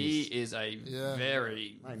 He is a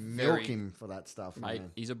very, Mate, very milk him for that stuff, mate.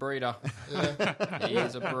 man. He's a breeder. Yeah. He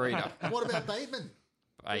is a breeder. What about Bateman?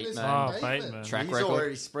 Bateman. Oh, Bateman. Bateman. Track He's record.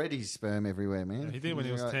 already spread his sperm everywhere, man. He did when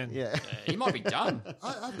he was 10. Yeah. He might be done.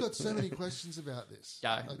 I've got so many questions about this.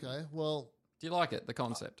 Yeah. Okay, well, Do you like it? The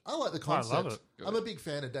concept? I like the I concept. love it. I'm a big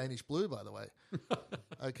fan of Danish Blue, by the way.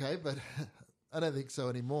 Okay, but I don't think so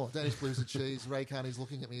anymore. Danish Blue's a cheese. Ray Carney's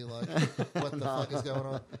looking at me like, what the fuck is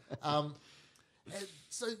going on? And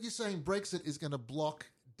so you're saying Brexit is going to block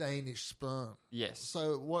Danish sperm? Yes.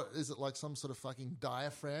 So what is it, like some sort of fucking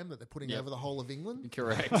diaphragm that they're putting Yep. over the whole of England?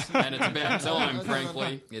 Correct. And it's about time,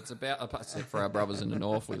 frankly. It's about, except for our brothers in the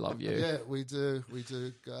north, we love you. Yeah, we do,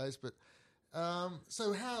 guys. But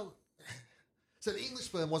so how? So the English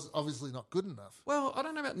sperm was obviously not good enough. Well, I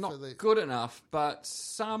don't know about not For the- good enough, but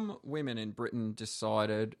some women in Britain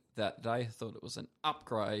decided that they thought it was an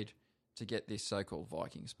upgrade to get this so-called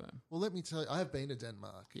Viking sperm. Well, let me tell you, I have been to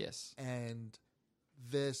Denmark. Yes. And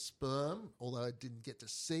their sperm, although I didn't get to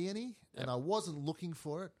see any, and I wasn't looking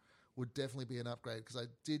for it, would definitely be an upgrade because I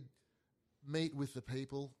did meet with the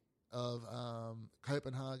people of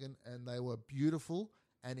Copenhagen, and they were beautiful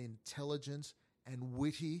and intelligent and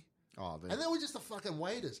witty. Oh, And they were just the fucking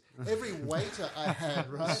waiters. Every waiter I had,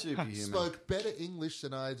 right, Superhuman. spoke better English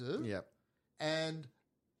than I do. Yep. And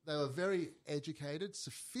they were very educated,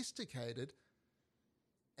 sophisticated,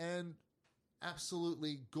 and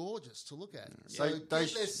absolutely gorgeous to look at. So So get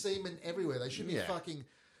those- their semen everywhere. They should be Yeah. fucking,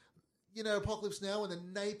 Apocalypse Now when they're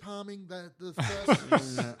napalming the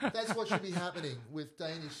first. That's what should be happening with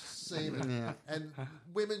Danish semen. Yeah. And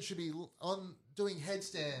women should be on doing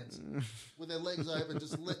headstands with their legs open,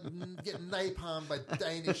 just getting napalmed by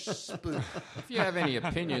Danish spook. If you have any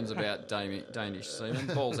opinions about Danish semen,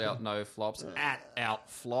 balls out no flops, at out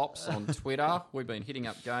flops on Twitter. We've been hitting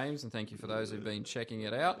up games, and thank you for those who've been checking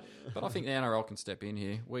it out. But I think the NRL can step in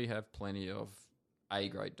here. We have plenty of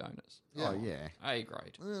A-grade donors. Yeah. Oh, yeah.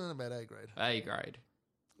 A-grade. I don't know about A grade. A-grade.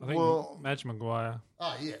 I think Well- Madge Maguire.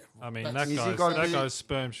 Oh, yeah. I mean, That's- that He's got guy's, the- that guy's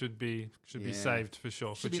sperm should be Yeah. saved for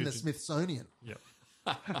sure. Should be in the Smithsonian. Yep.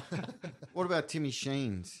 What about Timmy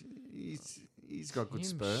Sheens? He's got good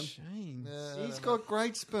sperm. He's got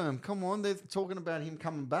great sperm. Come on, they're talking about him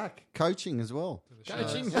coming back, coaching as well.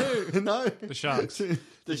 Coaching who? No, The Sharks. the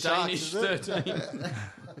Danish Sharks, is it?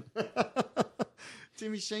 13.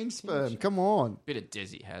 Timmy Sheen's sperm. Come on. Bit of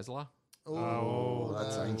Desi Hasler. Oh,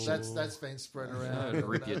 that's ancient. That's been spread around. No,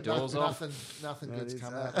 rip your doors off. Nothing good's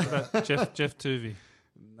come that. out. What about Jeff Tuvey.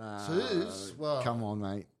 Nah, Twos? Well- come on,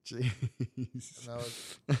 mate. Jeez.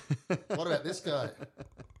 No. What about this guy?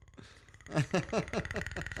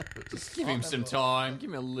 Just give him some time. Give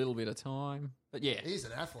him a little bit of time. But yeah, He's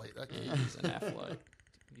an athlete. That guy. he's an athlete.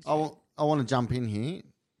 I want to jump in here,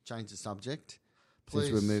 change the subject, since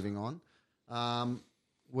Please. we're moving on.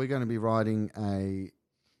 We're going to be writing a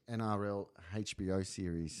NRL HBO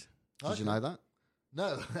series. Did you Okay. know that?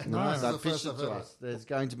 No, No, this is they the pitched first it I've to heard us. There's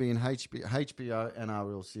going to be an HBO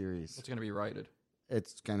NRL series. What's going to be rated?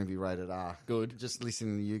 It's going to be rated R. Good. Just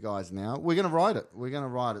listening to you guys now. We're going to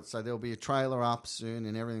write it. So there'll be a trailer up soon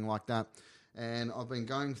and everything like that. And I've been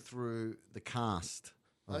going through the cast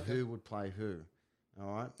of who would play who. All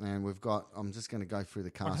right. And I'm just going to go through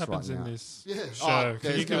the What cast happens right now. in this Yeah. show?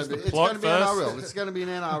 Can you give us the It's plot going to be first? NRL. It's going to be an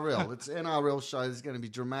NRL. It's an NRL show. There's going to be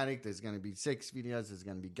dramatic. There's going to be sex videos. There's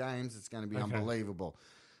going to be games. It's going to be Okay. unbelievable.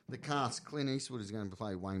 The cast, Clint Eastwood is going to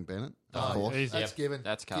play Wayne Bennett. Oh, course. easy. That's given.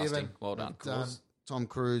 That's casting. Given. Well done. Done. Tom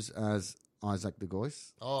Cruise as Isaac de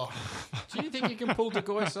Gois. Oh, Do you think you can pull De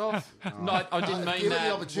Gois off? No, I didn't mean given the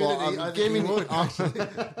that. opportunity, Well, I I'm think he giving- would.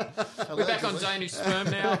 We're back on Danish sperm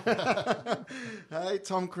now. Hey,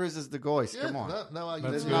 Tom Cruise as de Gois. Yeah, Come on. no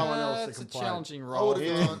argument. There's to no it. one else that It's can a play. challenging I role.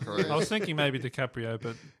 would've for gone, Cruise. yeah. I was thinking maybe DiCaprio,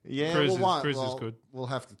 but Yeah, Cruise, well, is, Cruise is good. We'll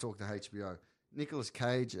have to talk to HBO. Nicolas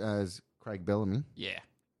Cage as Craig Bellamy. Yeah.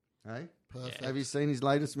 Hey, Perfect. have you seen his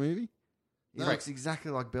latest movie? He No. looks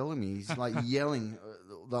exactly like Bellamy. He's like yelling.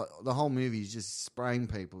 The whole movie, he's just spraying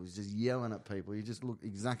people. He's just yelling at people. He just looked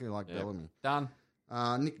exactly like Yeah. Bellamy. Done.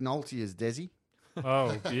 Nick Nolte as Desi.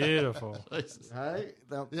 Oh, beautiful. Hey,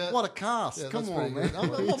 Yeah. what a cast! Yeah, Come that's on, pretty man. good.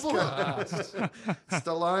 I'm on board.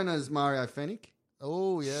 Stallone as Mario Fennick.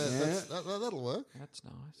 Oh, yeah. Yeah. That'll work. That's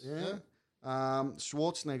nice. Yeah.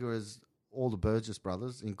 Schwarzenegger as all the Burgess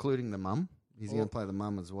brothers, including the mum. He's going to play the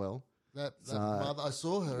mum as well. That So- mother, I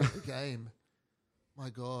saw her at the game. My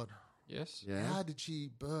God. Yes. Yeah. How did she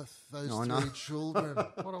birth those I know. three children?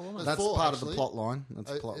 What a woman. That's four, part actually. of the plot line.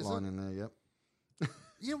 That's Oh, a plot is line it? in there, yep.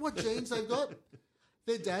 You know what genes they've got?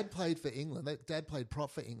 Their dad played for England. Their dad played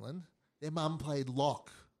prop for England. Their mum played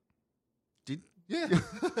lock. Did Yeah.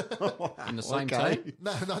 In the same Okay. team?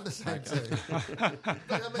 No, not the same team.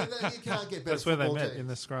 But, I mean, you can't get better That's where they football met, teams. in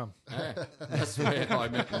the scrum. Yeah. That's where I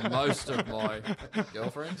met most of my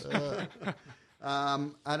girlfriends.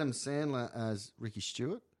 Adam Sandler as Ricky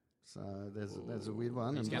Stewart. So there's a weird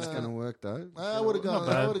one. And it's going to work though. I would have gone.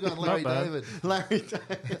 bad. I would have gone Not Larry bad. David Larry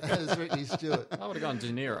David. as Ricky Stewart. I would have gone De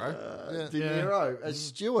Niro. De Niro as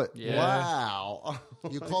Stewart. Yeah. Wow.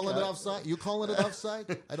 You calling it offside? You calling it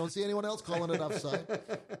offside? I don't see anyone else calling it offside.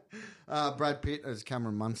 Brad Pitt as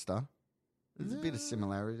Cameron Munster. There's a bit of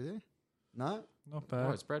similarity there. No? Not Oh,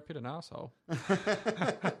 bad. is Brad Pitt an asshole?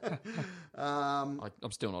 Um,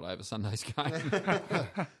 I'm still not over Sunday's game.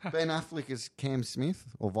 Ben Affleck as Cam Smith,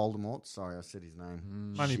 or Voldemort. Sorry, I said his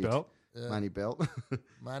name. Money Shit. belt. Money Belt.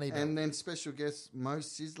 Money. And then special guest Mo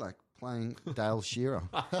Sislak playing Dale Shearer.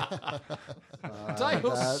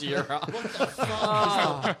 Dale Shearer.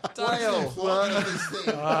 Dale.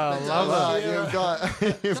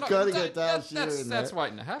 You've got to get Dale Shearer in there. That's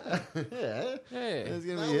waiting to happen. Yeah. Yeah. There's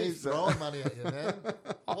going to They'll be be heaps. throwing money at you, man.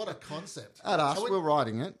 What a concept. At us, we're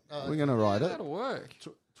writing it. We're going to write it. That'll work.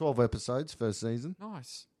 12 episodes, first season.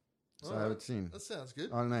 Nice. So Alright. it's in. That sounds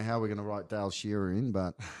good. I don't know how we're going to write Dale Shearer in,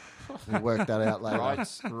 but we'll work that out later.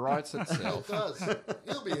 Writes It itself. does.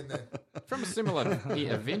 He'll be in there. From a similar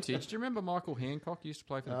vintage, do you remember Michael Hancock used to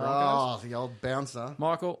play for the Broncos? Oh, the old bouncer.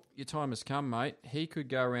 Michael, your time has come, mate. He could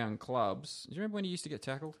go around clubs. Do you remember when he used to get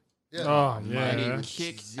tackled? Yeah. Oh, And yeah. he'd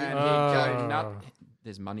kick and he'd go Oh. nut.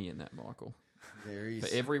 There's money in that, Michael. There he For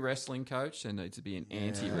is. every wrestling coach, there needs to be an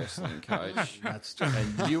anti-wrestling coach. That's true.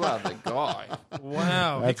 And you are the guy.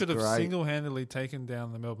 Wow. He That's could have great. single-handedly taken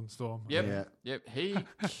down the Melbourne Storm. Yep. Yeah. Yep. He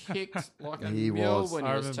kicked like a He mule was. when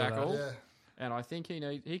I he was remember that. tackled. Yeah. And I think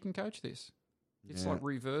he can coach this. It's Yeah. like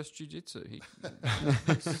reverse jiu-jitsu.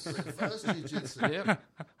 First jiu-jitsu. Yep.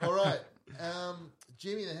 All right.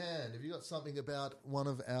 Jimmy the Hand, have you got something about one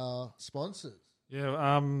of our sponsors?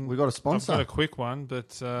 Yeah. We got a I've sponsor. got a quick one, but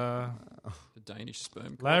The Danish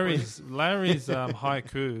sperm. Larry's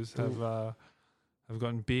haikus have have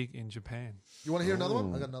gotten big in Japan. You want to hear another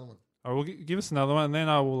one? I got another one. I will give us another one, and then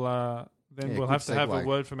I will. Then we'll good have to have a segue.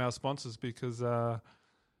 word from our sponsors because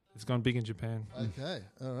it's gone big in Japan. Okay,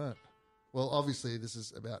 all right. Well, obviously, this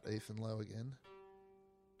is about Ethan Lowe again.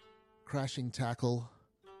 Crashing tackle,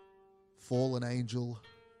 fallen angel,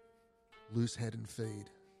 loose head and feed.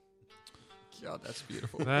 God, that's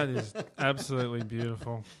beautiful. That is absolutely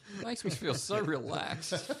beautiful. Makes me feel so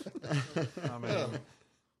relaxed. I mean,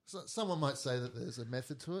 So, someone might say that there's a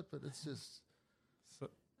method to it, but it's just... So-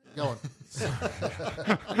 Go on.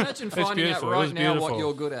 Imagine finding out beautiful. It right was now what beautiful.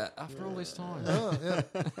 you're good at after all this time. Oh, yeah.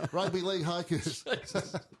 Rugby League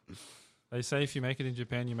haikus. they say if you make it in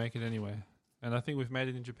Japan, you make it anywhere. And I think we've made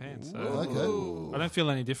it in Japan. So Okay. I don't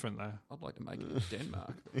feel any different, though. I'd like to make it in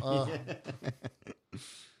Denmark.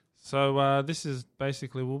 So this is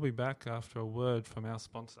basically, we'll be back after a word from our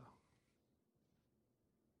sponsor.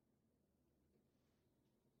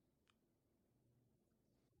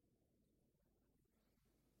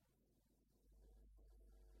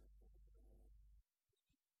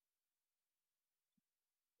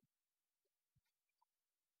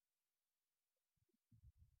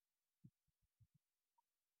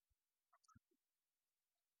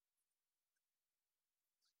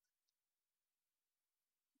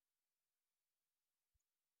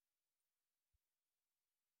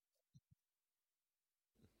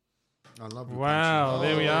 I love you. Wow,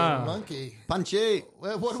 there we Oh, are. Monkey. Punchy.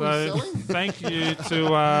 Well, what are we So selling? thank you to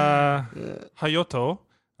Hayoto.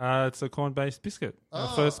 It's a corn-based biscuit, our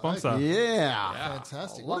Oh, first sponsor. okay. Yeah.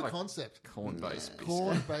 Fantastic. I What love a a concept. Corn-based biscuit.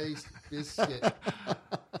 Corn-based biscuit.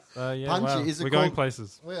 Yeah, Punchy, wow. is it We're going called-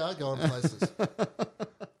 places. We are going places.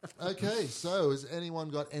 Okay, so has anyone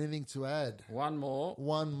got anything to add? One more.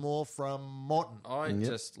 One more from Morton. I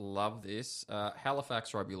just love this.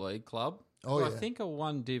 Halifax Rugby League Club. Oh, who yeah. I think are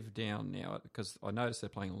one div down now because I noticed they're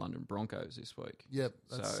playing London Broncos this week. Yep,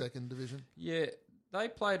 that's So- second division. Yeah, they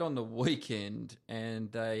played on the weekend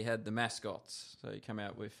and they had the mascots. So you come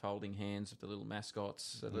out with holding hands with the little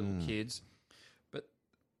mascots, the little kids. But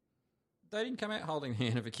they didn't come out holding the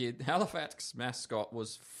hand of a kid. Halifax mascot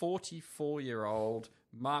was 44-year-old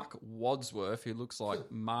Mark Wadsworth, who looks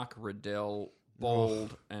like Mark Riddell,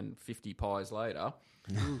 bald and 50 pies later,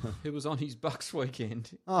 who was on his Bucks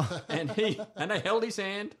weekend. And they held his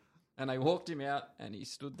hand and they walked him out and he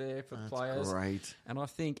stood there for players. Great. And I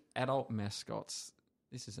think adult mascots,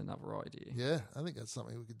 this is another idea. Yeah, I think that's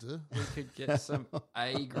something we could do. We could get some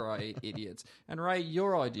A-grade idiots. And Ray,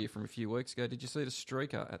 your idea from a few weeks ago, did you see the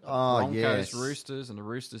streaker at the Broncos yes. Roosters and the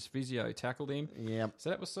Roosters physio tackled him? Yep. So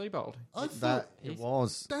that was Seabold. I thought, That it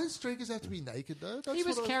was. don't streakers have to be naked, though? That's He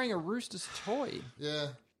was what I- carrying a Roosters toy. Yeah,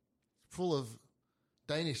 full of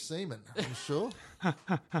Danish semen, I'm sure. Yeah,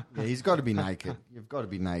 he's got to be naked. You've got to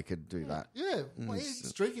be naked to do that. Yeah, well, he's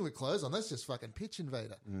streaking with clothes on. That's just fucking pitch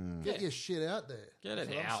invader. Get Yeah. your shit out there. Get it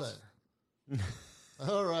That's what I'm out. saying.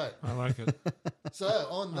 All right. I like it. So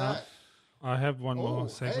on that, I have one Oh, more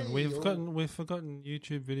segment. hey, We've forgotten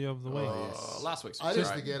YouTube video of the week. Last week's I was didn't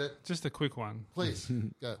great. forget it. Just a quick one. Please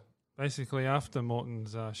go. Basically, after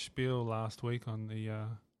Morton's spiel last week on the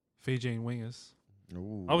Fijian wingers,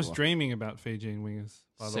 Ooh. I was dreaming about Fijian wingers.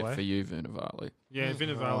 By the Except way, for you, Vunivalu. yeah,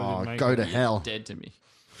 Vinavala Oh, didn't make go it. to hell. Dead to me.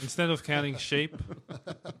 Instead of counting sheep,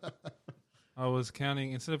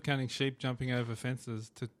 instead of counting sheep jumping over fences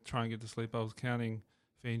to try and get to sleep, I was counting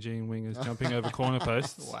Fijian wingers jumping over corner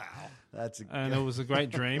posts. Wow. That's a And it was a great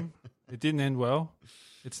dream. It didn't end well.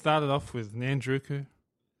 It started off with Nandruku,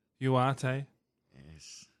 Uate,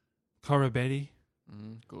 yes. Korobeti,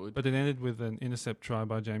 Good. but it ended with an intercept try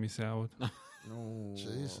by Jamie Soward. Oh.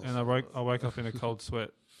 Jesus. And I woke up in a cold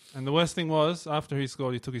sweat. And the worst thing was, after he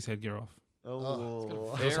scored, he took his headgear off.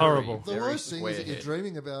 Oh. It was horrible. The worst thing is that you're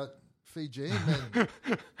dreaming about Fijian men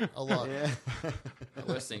a lot. Yeah. The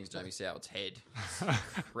worst thing is Jamie Soward's head. It's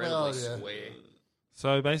incredibly Well, yeah. square.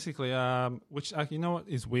 So basically, which you know what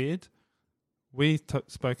is weird? We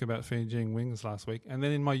spoke about Fijian wings last week, and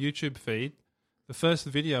then in my YouTube feed, the first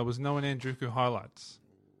video was Noah Nandruku highlights.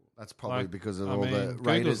 That's probably Like, because of I all mean, the Google's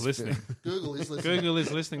Raiders. listening. Google is listening. Google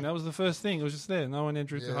is listening. That was the first thing. It was just there. Noah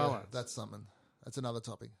Nandruku Yeah, highlights. that's something. That's another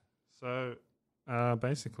topic. So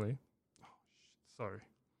basically, sorry.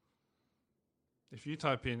 If you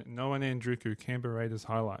type in Noah Nandruku Canberra Raiders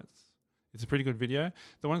highlights, it's a pretty good video.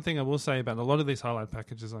 The one thing I will say about a lot of these highlight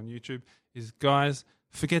packages on YouTube is, guys,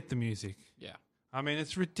 forget the music. Yeah. I mean,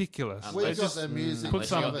 it's ridiculous. Unless- We They got just- the music Put Unless you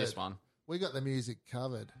some- got covered. this one. We got the music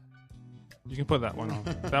covered. You can put that one on.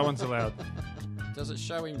 That one's allowed. Does it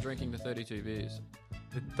show him drinking the 32 beers?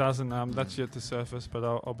 It doesn't. That's yet to surface, but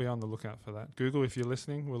I'll be on the lookout for that. Google, if you're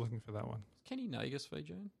listening, we're looking for that one. Kenny Nagus,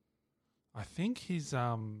 Fijian? I think he's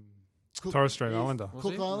Torres Strait Islander. Was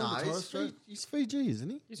Cook he? Island, No, or Torres Strait? he's Fiji, isn't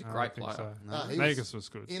he? He's a I great think player. so. No, he Nagus was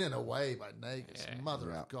good. In and away by Nagus. Yeah. Mother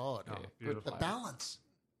Yeah. of God. Yeah, beautiful. good The player. balance.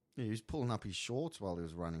 Yeah, he was pulling up his shorts while he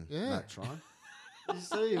was running Yeah. that try. You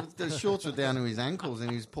see, the shorts were down to his ankles and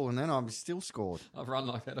he was pulling that on. He still scored. I've run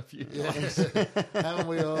like that a few Yes. times. Haven't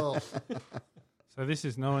we all? So this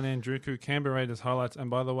is Noah Nandruku, Canberra Raiders highlights. And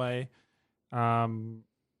by the way,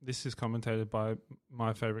 this is commentated by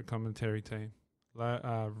my favourite commentary team.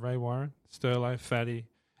 Ray Warren, Sterlo, Fatty,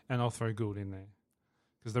 and I'll throw Gould in there.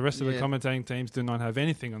 Because the rest of the Yeah. commentating teams do not have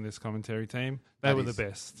anything on this commentary team. They were the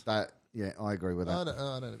best. Yeah, I agree with I that.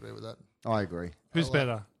 don't agree with that. I agree. Who's like-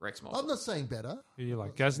 better? Rex I'm Moss. not saying better. Who you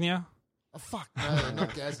like? Gaznia? Oh, fuck. No,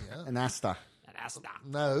 not Gaznia. And Asta.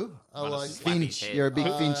 No. I like... Finch. You're a big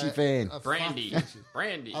Finchy fan. fuck Brandy. Finchy.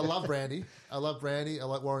 Brandy. I love Brandy. I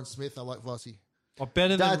like Warren Smith. I like Vossi. Or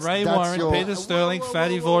better than That's- Ray that's Warren, your- Peter Sterling, Whoa,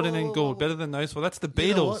 Fatty whoa, whoa, Vorden, whoa, and whoa, Gould. whoa. Better than those four. That's the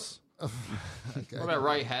You know Beatles. Okay. What about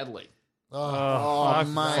Ray Hadley? Oh, I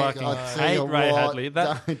mate, fucking I tell hate you Ray what, Hadley.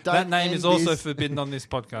 That don't name end is also this. forbidden on this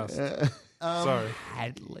podcast. Sorry.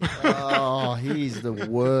 Hadley. Oh, he's the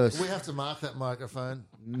worst. we have to mark that microphone.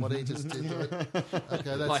 What he just did to it.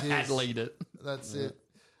 Okay, that's Like his. Hadley'd it. That's it.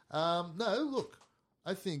 No, look,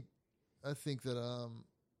 I think that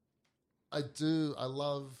I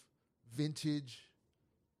love vintage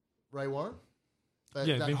Ray Warren. That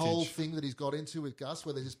vintage. whole thing that he's got into with Gus,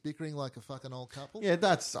 where they're just bickering like a fucking old couple. Yeah,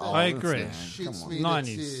 that's. I that's- agree. yeah, Shits come on. me to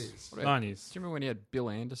 90s. tears. What about- 90s. Do you remember when he had Bill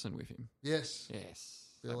Anderson with him? Yes, Yes.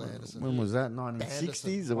 Bill Anderson. When was that?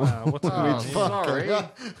 1960s? Or Wow, what's a Oh, good sorry.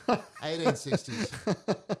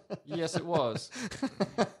 1860s. Yes, it was.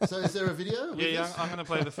 So is there a video? with Yeah, this? I'm going to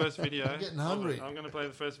play the first video. I'm getting hungry. I'm going to play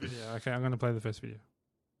the first video. Okay, I'm going to play the first video.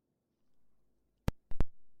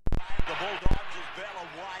 The Bulldogs as Bella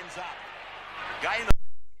winds up. Gain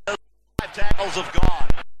of 5 tackles have gone.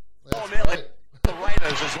 That's nearly great. the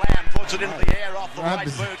Raiders as Lamb puts it into the air off the right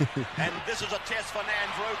Grabs. boot. And this is a test for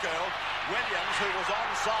Nandruko. Williams, who was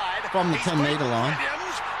onside. From the He's 10-metre beaten line.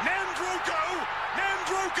 Williams.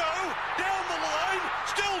 Nandruko down the line,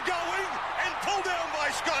 still going, and pulled down by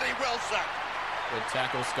Scotty Wilson. Good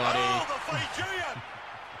tackle, Scotty. Oh, the Fijian.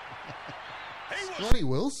 He was Scotty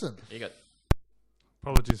Wilson. He got.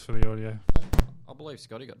 Apologies for the audio. I believe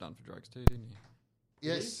Scotty got done for drugs too, didn't he?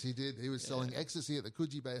 Yes, he did. He was selling ecstasy at the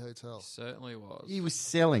Coogee Bay Hotel. Certainly was. He was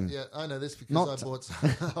selling, Yeah, I know this because Not- I bought some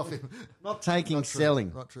off him. not taking, Not true,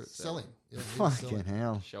 selling. Not true. Selling. Yeah, he was selling. Fucking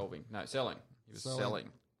hell. Shelving. No, selling. He was Selling. selling.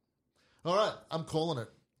 All right, I'm calling it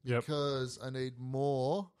Yep. because I need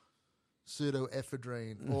more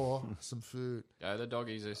pseudoephedrine or some food. Go the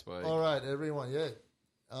doggies this week. All right, everyone. Yeah,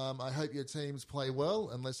 I hope your teams play well,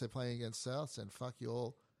 unless they're playing against Souths, and fuck you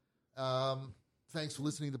all. Thanks for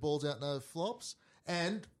listening to Balls Out No Flops,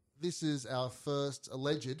 and this is our first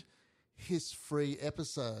alleged hiss-free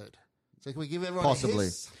episode. So can we give everyone Possibly. a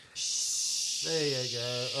hiss? There you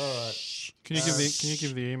go. All right. Can you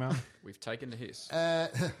give the email We've taken the hiss. We're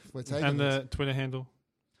taking and this. the Twitter handle?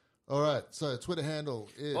 All right. So Twitter handle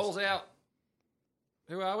is Balls out.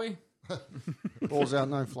 Who are we? Balls out,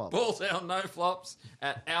 no flop. Balls out, no flops.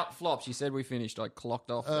 At out flops. You said we finished. I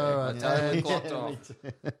clocked off. All There. right. I totally clocked off.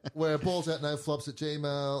 we're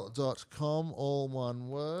ballsoutnoflops@gmail.com, all one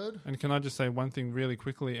word. And can I just say one thing really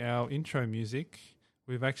quickly? Our intro music,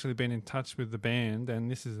 we've actually been in touch with the band, and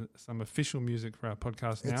this is some official music for our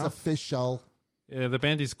podcast It's now. official. The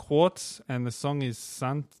band is Quartz, and the song is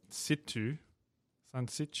San Situ.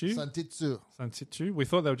 Santitsu. We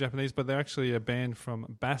thought they were Japanese, but they're actually a band from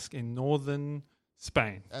Basque in northern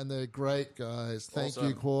Spain. And they're great guys. Thank Awesome.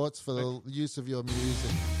 you, Quartz, for the use of your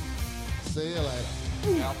music. See you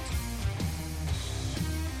later. Out.